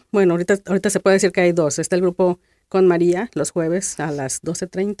grupo, bueno, ahorita se puede decir que hay dos. Está el grupo con María los jueves a las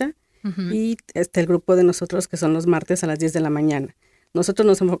 12:30 y el grupo de nosotros que son los martes a las 10 de la mañana. Nosotros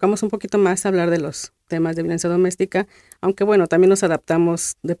nos enfocamos un poquito más a hablar de los temas de violencia doméstica, aunque bueno, también nos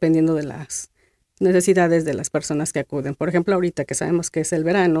adaptamos dependiendo de las necesidades de las personas que acuden. Por ejemplo, ahorita que sabemos que es el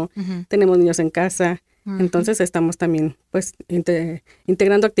verano, tenemos niños en casa, entonces estamos también pues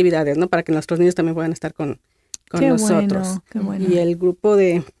integrando actividades, ¿no? Para que nuestros niños también puedan estar con Qué nosotros. bueno, qué bueno. Y el grupo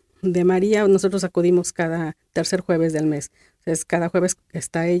de María, nosotros acudimos cada tercer jueves del mes. Entonces, cada jueves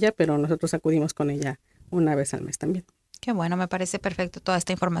está ella, pero nosotros acudimos con ella una vez al mes también. Qué bueno, me parece perfecto toda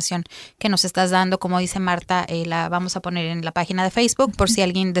esta información que nos estás dando. Como dice Marta, la vamos a poner en la página de Facebook por si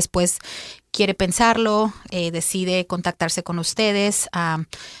alguien después quiere pensarlo, decide contactarse con ustedes.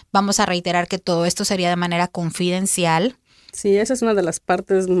 Vamos a reiterar que todo esto sería de manera confidencial. Sí, esa es una de las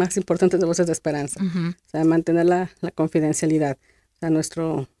partes más importantes de Voces de Esperanza. O sea, mantener la confidencialidad. O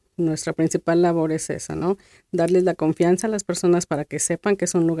sea, nuestra principal labor es esa, ¿no? Darles la confianza a las personas para que sepan que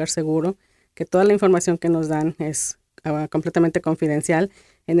es un lugar seguro, que toda la información que nos dan es completamente confidencial.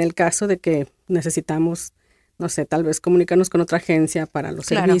 En el caso de que necesitamos, no sé, tal vez comunicarnos con otra agencia para los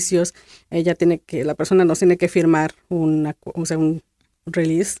servicios, la persona nos tiene que firmar un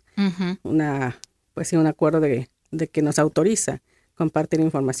release, un acuerdo de que nos autoriza compartir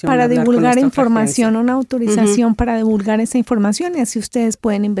información. Para divulgar información, agencia. una autorización para divulgar esa información y así ustedes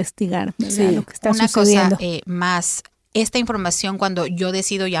pueden investigar, ¿verdad? Lo que está sucediendo. Una cosa más. Esta información cuando yo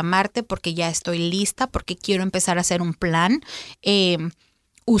decido llamarte porque ya estoy lista, porque quiero empezar a hacer un plan,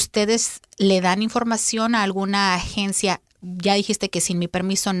 ¿ustedes le dan información a alguna agencia? Ya dijiste que sin mi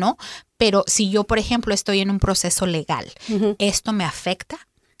permiso no, pero si yo, por ejemplo, estoy en un proceso legal, ¿esto me afecta?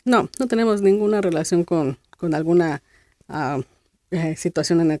 No tenemos ninguna relación con alguna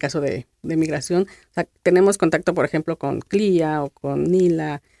situación en el caso de migración. O sea, tenemos contacto, por ejemplo, con CLIA o con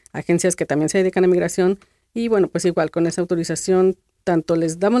NILA, agencias que también se dedican a migración. Y bueno, pues igual con esa autorización, tanto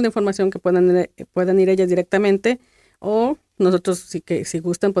les damos la información que puedan ir ellas directamente, o nosotros si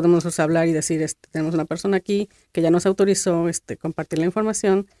gustan podemos hablar y decir, tenemos una persona aquí que ya nos autorizó compartir la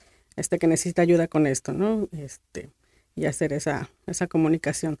información, que necesita ayuda con esto, ¿no? Y hacer esa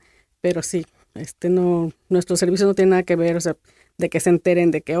comunicación. Pero sí, nuestro servicio no tiene nada que ver, o sea, de que se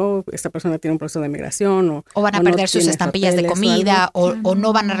enteren de que, esta persona tiene un proceso de migración o van a perder sus estampillas de comida o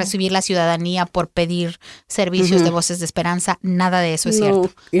no van a recibir la ciudadanía por pedir servicios de Voces de Esperanza, nada de eso es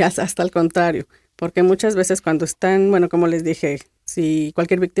cierto. Y hasta al contrario, porque muchas veces cuando están, bueno, como les dije, si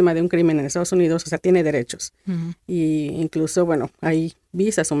cualquier víctima de un crimen en Estados Unidos, o sea, tiene derechos. Y incluso, bueno, hay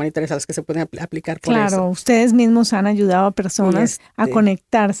visas humanitarias a las que se pueden aplicar por eso. Claro, ustedes mismos han ayudado a personas a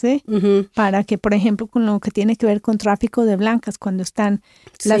conectarse para que, por ejemplo, con lo que tiene que ver con tráfico de blancas, cuando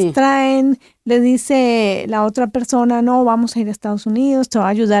las traen, le dice la otra persona, no, vamos a ir a Estados Unidos, te va a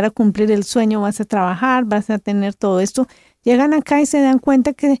ayudar a cumplir el sueño, vas a trabajar, vas a tener todo esto. Llegan acá y se dan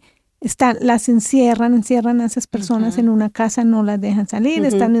cuenta que las encierran a esas personas en una casa, no las dejan salir,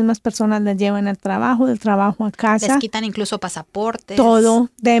 estas mismas personas las llevan al trabajo, del trabajo a casa. Les quitan incluso pasaportes. Todo,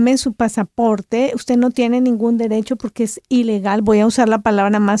 deme su pasaporte, usted no tiene ningún derecho porque es ilegal, voy a usar la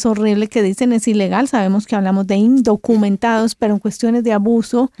palabra más horrible que dicen, es ilegal, sabemos que hablamos de indocumentados, pero en cuestiones de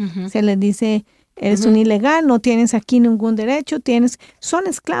abuso se les dice, eres un ilegal, no tienes aquí ningún derecho, son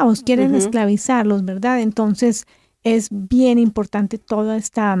esclavos, quieren esclavizarlos, ¿verdad? Entonces, es bien importante toda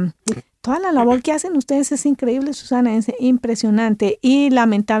la labor que hacen ustedes, es increíble, Susana, es impresionante y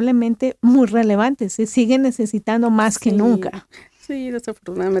lamentablemente muy relevante, se sigue necesitando más que nunca. Sí,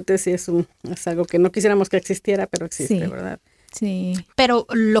 desafortunadamente sí es algo que no quisiéramos que existiera, pero existe, ¿verdad? Sí. Pero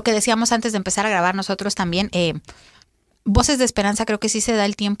lo que decíamos antes de empezar a grabar nosotros también, Voces de Esperanza creo que sí se da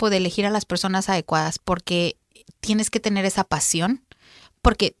el tiempo de elegir a las personas adecuadas, porque tienes que tener esa pasión.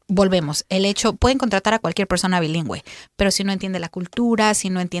 Porque volvemos, pueden contratar a cualquier persona bilingüe, pero si no entiende la cultura,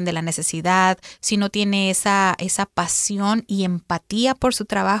 si no entiende la necesidad, si no tiene esa pasión y empatía por su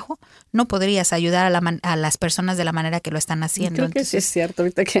trabajo, no podrías ayudar a las personas de la manera que lo están haciendo. Creo que sí es cierto,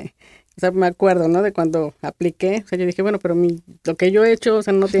 ahorita que, me acuerdo, ¿no? De cuando apliqué, yo dije, bueno, pero lo que yo he hecho,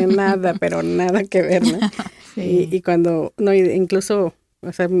 no tiene nada, pero nada que ver, ¿no? Sí. Y cuando, incluso,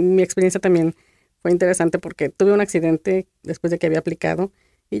 mi experiencia también fue interesante porque tuve un accidente después de que había aplicado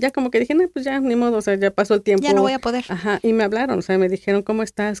y ya como que dije, no, pues ya, ni modo, ya pasó el tiempo. Ya no voy a poder. Ajá, y me hablaron, me dijeron, ¿cómo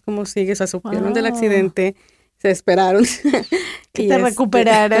estás? ¿Cómo sigues? Supieron del accidente, se esperaron. Que te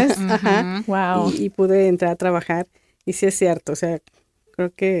recuperaras. Ajá, wow. Y pude entrar a trabajar y sí es cierto,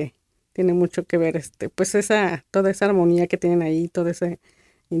 creo que tiene mucho que ver, pues toda esa armonía que tienen ahí, todo ese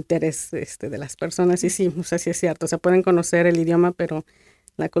interés de las personas y sí, sí es cierto, pueden conocer el idioma, pero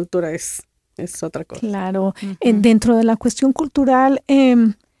la cultura es otra cosa. Claro. Dentro de la cuestión cultural,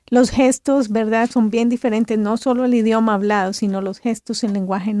 los gestos, ¿verdad? Son bien diferentes, no solo el idioma hablado, sino los gestos, el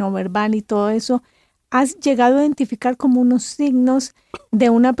lenguaje no verbal y todo eso. ¿Has llegado a identificar como unos signos de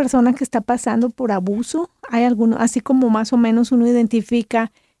una persona que está pasando por abuso? ¿Hay alguno, así como más o menos uno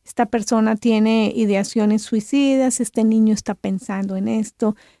identifica, esta persona tiene ideaciones suicidas, este niño está pensando en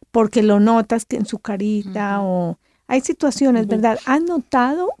esto, porque lo notas que en su carita o... Hay situaciones, ¿verdad? ¿Has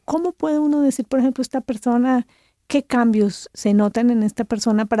notado cómo puede uno decir, por ejemplo, esta persona, qué cambios se notan en esta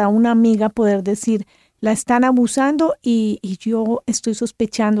persona para una amiga poder decir, la están abusando y yo estoy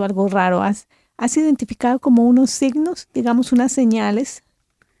sospechando algo raro? ¿Has identificado como unos signos, digamos, unas señales?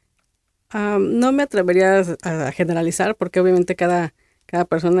 No me atrevería a generalizar porque obviamente cada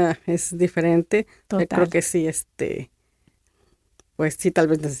persona es diferente. Total. Creo que sí, pues sí, tal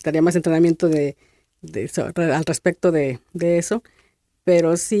vez necesitaría más entrenamiento al respecto de eso,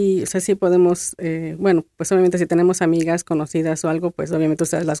 pero sí, sí podemos, bueno, pues obviamente si tenemos amigas conocidas o algo, pues obviamente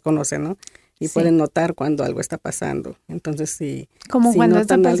ustedes las conocen, ¿no? Y sí, pueden notar cuando algo está pasando. Entonces sí. Como cuando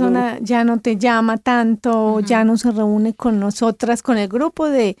esta persona ya no te llama tanto, ya no se reúne con nosotras, con el grupo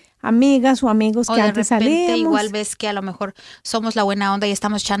de amigas o amigos que antes salíamos. O de repente igual ves que a lo mejor somos la buena onda y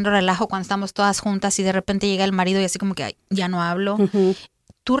estamos echando relajo cuando estamos todas juntas y de repente llega el marido y así como que ay, ya no hablo.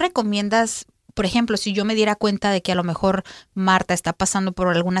 ¿Tú recomiendas? Por ejemplo, si yo me diera cuenta de que a lo mejor Marta está pasando por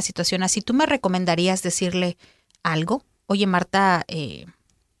alguna situación así, ¿tú me recomendarías decirle algo? Oye, Marta, ¿qué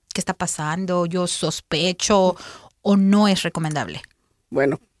está pasando? Yo sospecho, ¿o no es recomendable?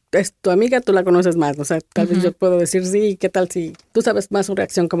 Bueno, es tu amiga, tú la conoces más, tal vez yo puedo decir sí, ¿qué tal si tú sabes más su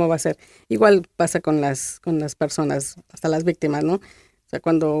reacción, cómo va a ser? Igual pasa con las personas, hasta las víctimas, ¿no?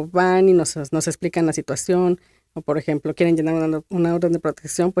 Cuando van y nos explican la situación, o por ejemplo, quieren llenar una orden de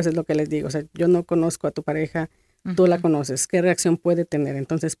protección, pues es lo que les digo. Yo no conozco a tu pareja, tú la conoces. ¿Qué reacción puede tener?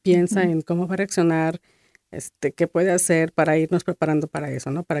 Entonces piensa en cómo va a reaccionar, qué puede hacer para irnos preparando para eso,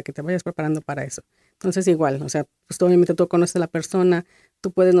 ¿no? Para que te vayas preparando para eso. Entonces igual, pues obviamente tú conoces a la persona,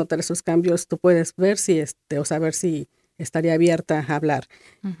 tú puedes notar esos cambios, tú puedes ver si o saber si estaría abierta a hablar.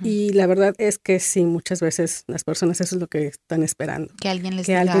 Y la verdad es que sí, muchas veces las personas eso es lo que están esperando. Que alguien les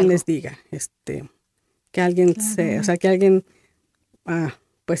diga. Que alguien que alguien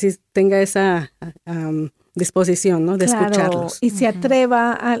pues sí tenga esa disposición, ¿no? De escucharlos. Y se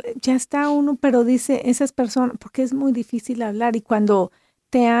atreva, ya está uno, pero dice esas personas, porque es muy difícil hablar y cuando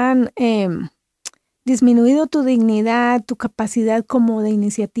te han disminuido tu dignidad, tu capacidad como de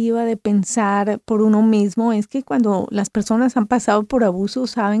iniciativa, de pensar por uno mismo, es que cuando las personas han pasado por abuso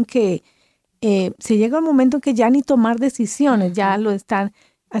saben que se llega un momento que ya ni tomar decisiones, ya lo están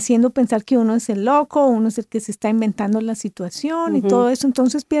haciendo pensar que uno es el loco, uno es el que se está inventando la situación y todo eso,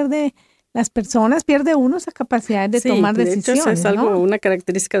 entonces pierde uno esa capacidad de tomar decisiones. De hecho, eso es algo, ¿no? una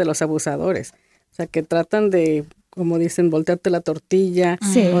característica de los abusadores, que tratan de, como dicen, voltearte la tortilla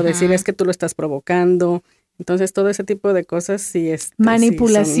o decir es que tú lo estás provocando. Entonces, todo ese tipo de cosas sí es...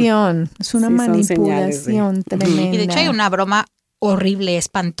 Manipulación, es una manipulación tremenda. Y de hecho hay una broma horrible,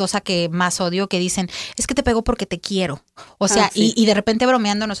 espantosa que más odio, que dicen, es que te pego porque te quiero. O sea, y de repente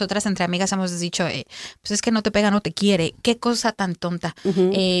bromeando nosotras entre amigas hemos dicho, pues es que no te pega, no te quiere. Qué cosa tan tonta.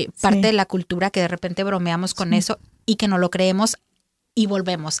 Parte de la cultura que de repente bromeamos con eso y que no lo creemos y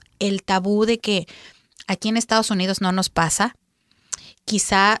volvemos. El tabú de que aquí en Estados Unidos no nos pasa,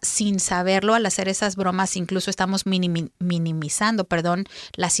 quizá sin saberlo al hacer esas bromas incluso estamos minimizando,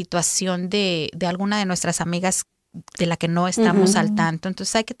 la situación de alguna de nuestras amigas de la que no estamos al tanto.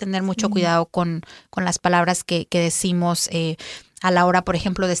 Entonces hay que tener mucho cuidado con las palabras que decimos. a la hora, por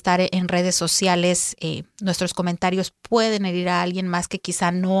ejemplo, de estar en redes sociales, nuestros comentarios pueden herir a alguien más que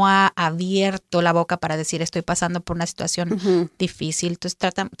quizá no ha abierto la boca para decir estoy pasando por una situación difícil. Entonces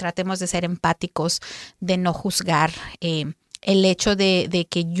tratemos de ser empáticos, de no juzgar. El hecho de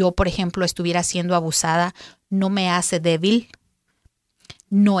que yo, por ejemplo, estuviera siendo abusada no me hace débil.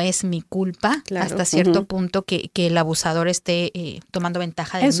 No es mi culpa hasta cierto punto que el abusador esté tomando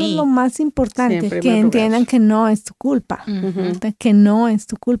ventaja de mí. Eso es lo más importante, que entiendan que no es tu culpa, que no es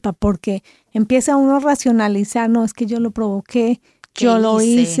tu culpa, porque empieza uno a racionalizar, no, es que yo lo provoqué, yo lo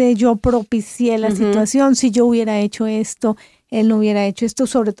hice, yo propicié la situación, si yo hubiera hecho esto, él no hubiera hecho esto,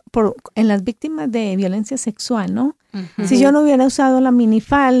 sobre todo en las víctimas de violencia sexual, ¿no? Si yo no hubiera usado la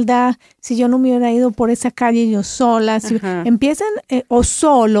minifalda, si yo no me hubiera ido por esa calle yo sola, si empiezan, o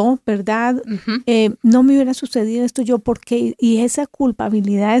solo, ¿verdad? No me hubiera sucedido esto yo, porque y esa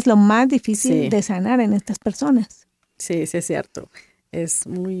culpabilidad es lo más difícil de sanar en estas personas. Sí, sí es cierto. Es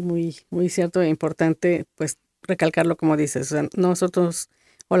muy, muy, muy cierto e importante, pues, recalcarlo como dices. O sea, nosotros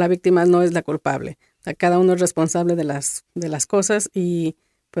o la víctima no es la culpable. O sea, cada uno es responsable de las cosas y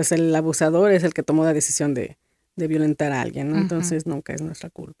pues el abusador es el que tomó la decisión de violentar a alguien, ¿no? Entonces nunca es nuestra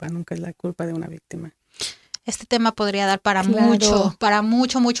culpa, nunca es la culpa de una víctima. Este tema podría dar para mucho,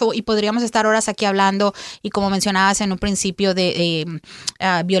 y podríamos estar horas aquí hablando, y como mencionabas en un principio de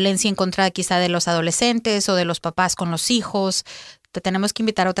violencia en contra quizá de los adolescentes o de los papás con los hijos. Te tenemos que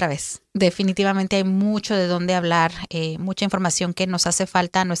invitar otra vez. Definitivamente hay mucho de dónde hablar, mucha información que nos hace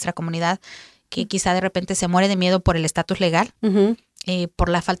falta a nuestra comunidad, que quizá de repente se muere de miedo por el estatus legal, por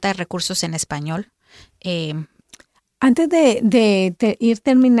la falta de recursos en español. Antes de ir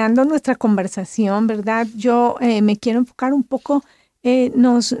terminando nuestra conversación, ¿verdad? Yo me quiero enfocar un poco.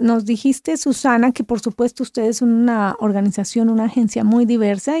 Nos dijiste, Susana, que por supuesto ustedes son una organización, una agencia muy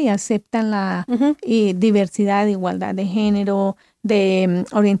diversa y aceptan la diversidad, igualdad de género, de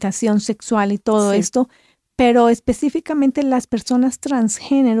orientación sexual y todo esto. Pero específicamente las personas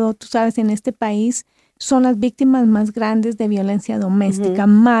transgénero, tú sabes, en este país son las víctimas más grandes de violencia doméstica,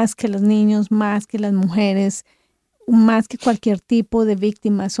 más que los niños, más que las mujeres, más que cualquier tipo de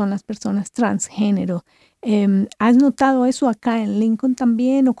víctima son las personas transgénero. ¿Has notado eso acá en Lincoln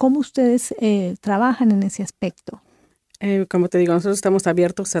también o cómo ustedes trabajan en ese aspecto? Como te digo, nosotros estamos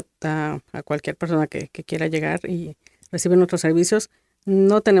abiertos a cualquier persona que quiera llegar y recibir nuestros servicios.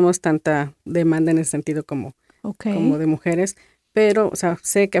 No tenemos tanta demanda en ese sentido como de mujeres, pero o sea,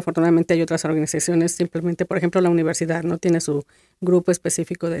 sé que afortunadamente hay otras organizaciones, simplemente, por ejemplo, la universidad no tiene su grupo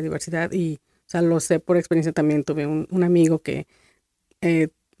específico de diversidad y o sea, lo sé por experiencia también. Tuve un amigo que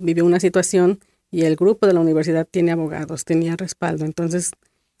vivió una situación y el grupo de la universidad tiene abogados, tenía respaldo. Entonces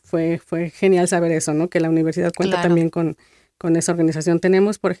fue genial saber eso, ¿no? Que la universidad cuenta también con esa organización.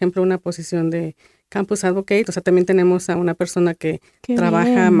 Tenemos, por ejemplo, una posición de Campus Advocate, o sea, también tenemos a una persona que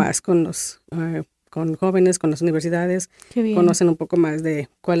trabaja más con los con jóvenes, con las universidades, conocen un poco más de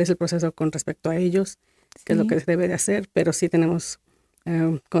cuál es el proceso con respecto a ellos, qué es lo que se debe de hacer, pero sí tenemos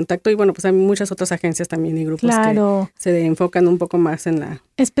contacto y bueno, pues hay muchas otras agencias también y grupos que se enfocan un poco más en la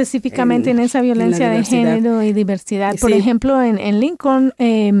específicamente en esa violencia de género y diversidad. Por ejemplo, en Lincoln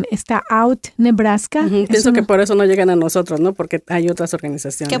está Out Nebraska. Pienso que por eso no llegan a nosotros, ¿no? Porque hay otras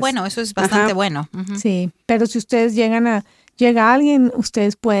organizaciones. Qué bueno, eso es bastante bueno. Sí, pero si ustedes llega alguien,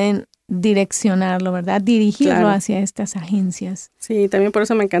 ustedes pueden direccionarlo, ¿verdad? Dirigirlo hacia estas agencias. Sí, también por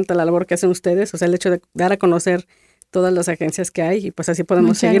eso me encanta la labor que hacen ustedes, o sea, el hecho de dar a conocer todas las agencias que hay y pues así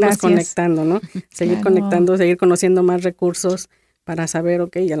podemos seguirnos conectando, ¿no? Seguir conectando, seguir conociendo más recursos para saber,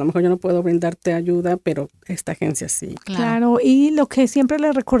 a lo mejor yo no puedo brindarte ayuda, pero esta agencia sí. Claro, y lo que siempre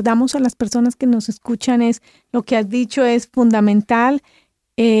le recordamos a las personas que nos escuchan es, lo que has dicho es fundamental.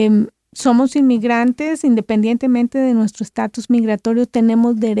 Somos inmigrantes, independientemente de nuestro estatus migratorio,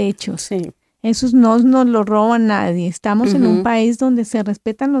 tenemos derechos. Sí. Esos no nos lo roba nadie. Estamos en un país donde se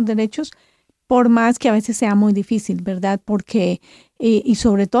respetan los derechos, por más que a veces sea muy difícil, ¿verdad? Porque, y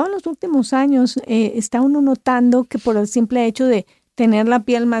sobre todo en los últimos años, está uno notando que por el simple hecho de tener la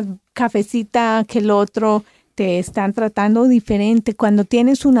piel más cafecita que el otro, te están tratando diferente. Cuando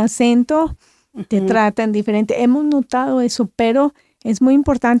tienes un acento, te tratan diferente. Hemos notado eso, pero es muy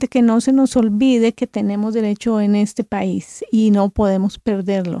importante que no se nos olvide que tenemos derecho en este país y no podemos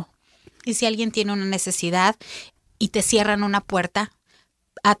perderlo. Y si alguien tiene una necesidad y te cierran una puerta,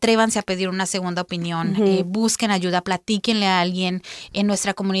 atrévanse a pedir una segunda opinión, busquen ayuda, platíquenle a alguien. En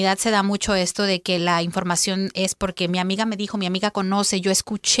nuestra comunidad se da mucho esto de que la información es porque mi amiga me dijo, mi amiga conoce, yo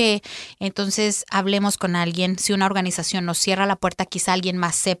escuché, entonces hablemos con alguien. Si una organización nos cierra la puerta, quizá alguien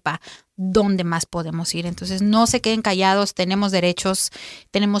más sepa dónde más podemos ir. Entonces, no se queden callados, tenemos derechos,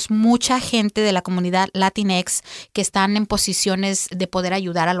 tenemos mucha gente de la comunidad LatinX que están en posiciones de poder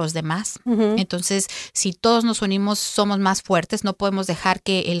ayudar a los demás. Entonces, si todos nos unimos, somos más fuertes, no podemos dejar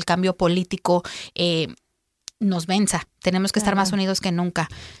que el cambio político nos venza. Tenemos que estar más unidos que nunca.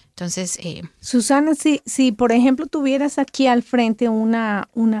 Entonces, Susana, si por ejemplo tuvieras aquí al frente una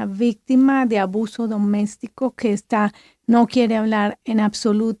víctima de abuso doméstico que no quiere hablar en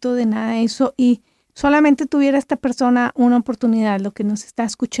absoluto de nada de eso y solamente tuviera esta persona una oportunidad, lo que nos está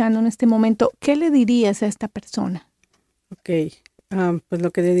escuchando en este momento, ¿qué le dirías a esta persona? Ok, pues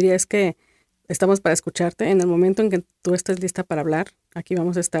lo que le diría es que estamos para escucharte. En el momento en que tú estés lista para hablar, aquí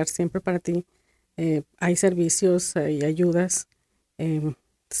vamos a estar siempre para ti. Hay servicios, hay ayudas.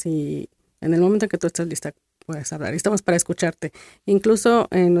 Si en el momento en que tú estés lista, puedes hablar. Estamos para escucharte. Incluso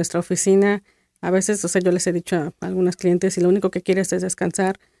en nuestra oficina, a veces, yo les he dicho a algunos clientes, si lo único que quieres es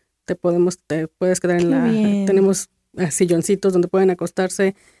descansar, te puedes quedar tenemos silloncitos donde pueden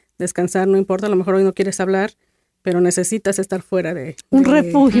acostarse, descansar, no importa, a lo mejor hoy no quieres hablar, pero necesitas estar fuera de un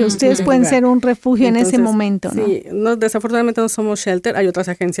refugio. Ustedes pueden ser un refugio. Entonces, en ese momento, ¿no? Sí, desafortunadamente no somos shelter, hay otras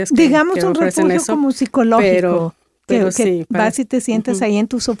agencias que digamos que un ofrecen refugio eso, como psicológico. Pero que sí, vas y te sientas ahí en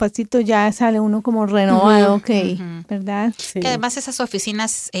tu sofacito, ya sale uno como renovado, ¿verdad? Sí. Que además esas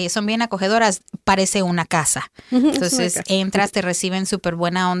oficinas son bien acogedoras, parece una casa. Entonces entras, te reciben súper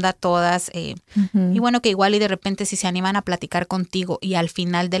buena onda todas. Y bueno, que igual y de repente si se animan a platicar contigo y al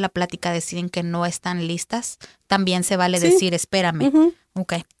final de la plática deciden que no están listas, también se vale decir, espérame.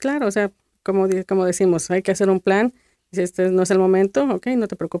 Okay. Claro, como decimos, hay que hacer un plan. Si este no es el momento, no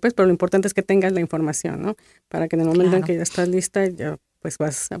te preocupes, pero lo importante es que tengas la información, ¿no? Para que en el momento en que ya estás lista, ya pues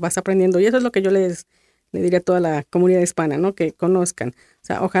vas aprendiendo. Y eso es lo que yo le diría a toda la comunidad hispana, ¿no? Que conozcan.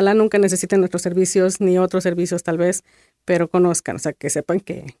 Ojalá nunca necesiten nuestros servicios ni otros servicios tal vez, pero conozcan, que sepan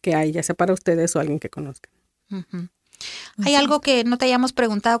que hay, ya sea para ustedes o alguien que conozcan. ¿Hay algo que no te hayamos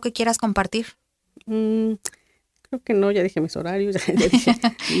preguntado que quieras compartir? Creo que no, ya dije mis horarios. Ya dije.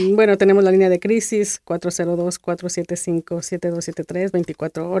 Bueno, tenemos la línea de crisis 402-475-7273,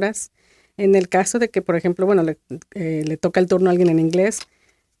 24 horas. En el caso de que, por ejemplo, le toca el turno a alguien en inglés,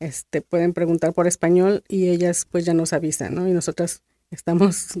 pueden preguntar por español y ellas pues ya nos avisan, ¿no? Y nosotras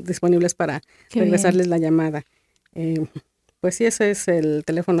estamos disponibles para regresarles la llamada. Pues sí, ese es el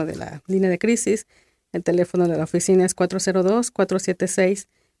teléfono de la línea de crisis. El teléfono de la oficina es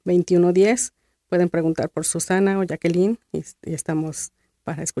 402-476-2110. Pueden preguntar por Susana o Jacqueline y estamos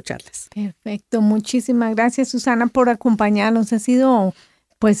para escucharles. Perfecto. Muchísimas gracias, Susana, por acompañarnos. Ha sido,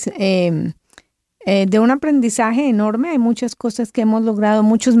 pues, de un aprendizaje enorme. Hay muchas cosas que hemos logrado,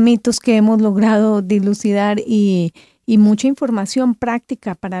 muchos mitos que hemos logrado dilucidar y mucha información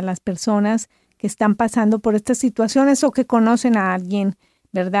práctica para las personas que están pasando por estas situaciones o que conocen a alguien,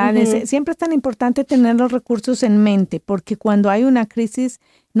 ¿verdad? Siempre es tan importante tener los recursos en mente, porque cuando hay una crisis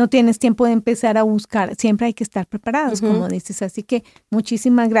no tienes tiempo de empezar a buscar. Siempre hay que estar preparados, como dices. Así que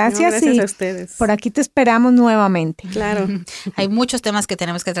muchísimas gracias. Gracias a ustedes. Por aquí te esperamos nuevamente. Claro. Hay muchos temas que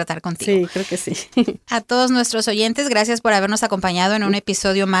tenemos que tratar contigo. Sí, creo que sí. A todos nuestros oyentes, gracias por habernos acompañado en un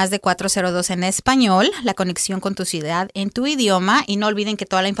episodio más de 402 en español, la conexión con tu ciudad en tu idioma. Y no olviden que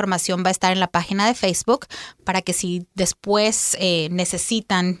toda la información va a estar en la página de Facebook para que si después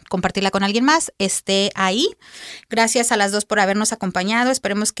necesitan compartirla con alguien más, esté ahí. Gracias a las dos por habernos acompañado.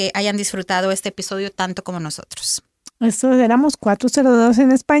 Esperemos que hayan disfrutado este episodio tanto como nosotros. Esto éramos 402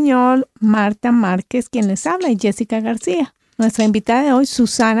 en español, Marta Márquez quien les habla y Jessica García. Nuestra invitada de hoy,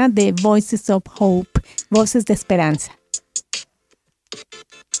 Susana de Voices of Hope, Voces de Esperanza.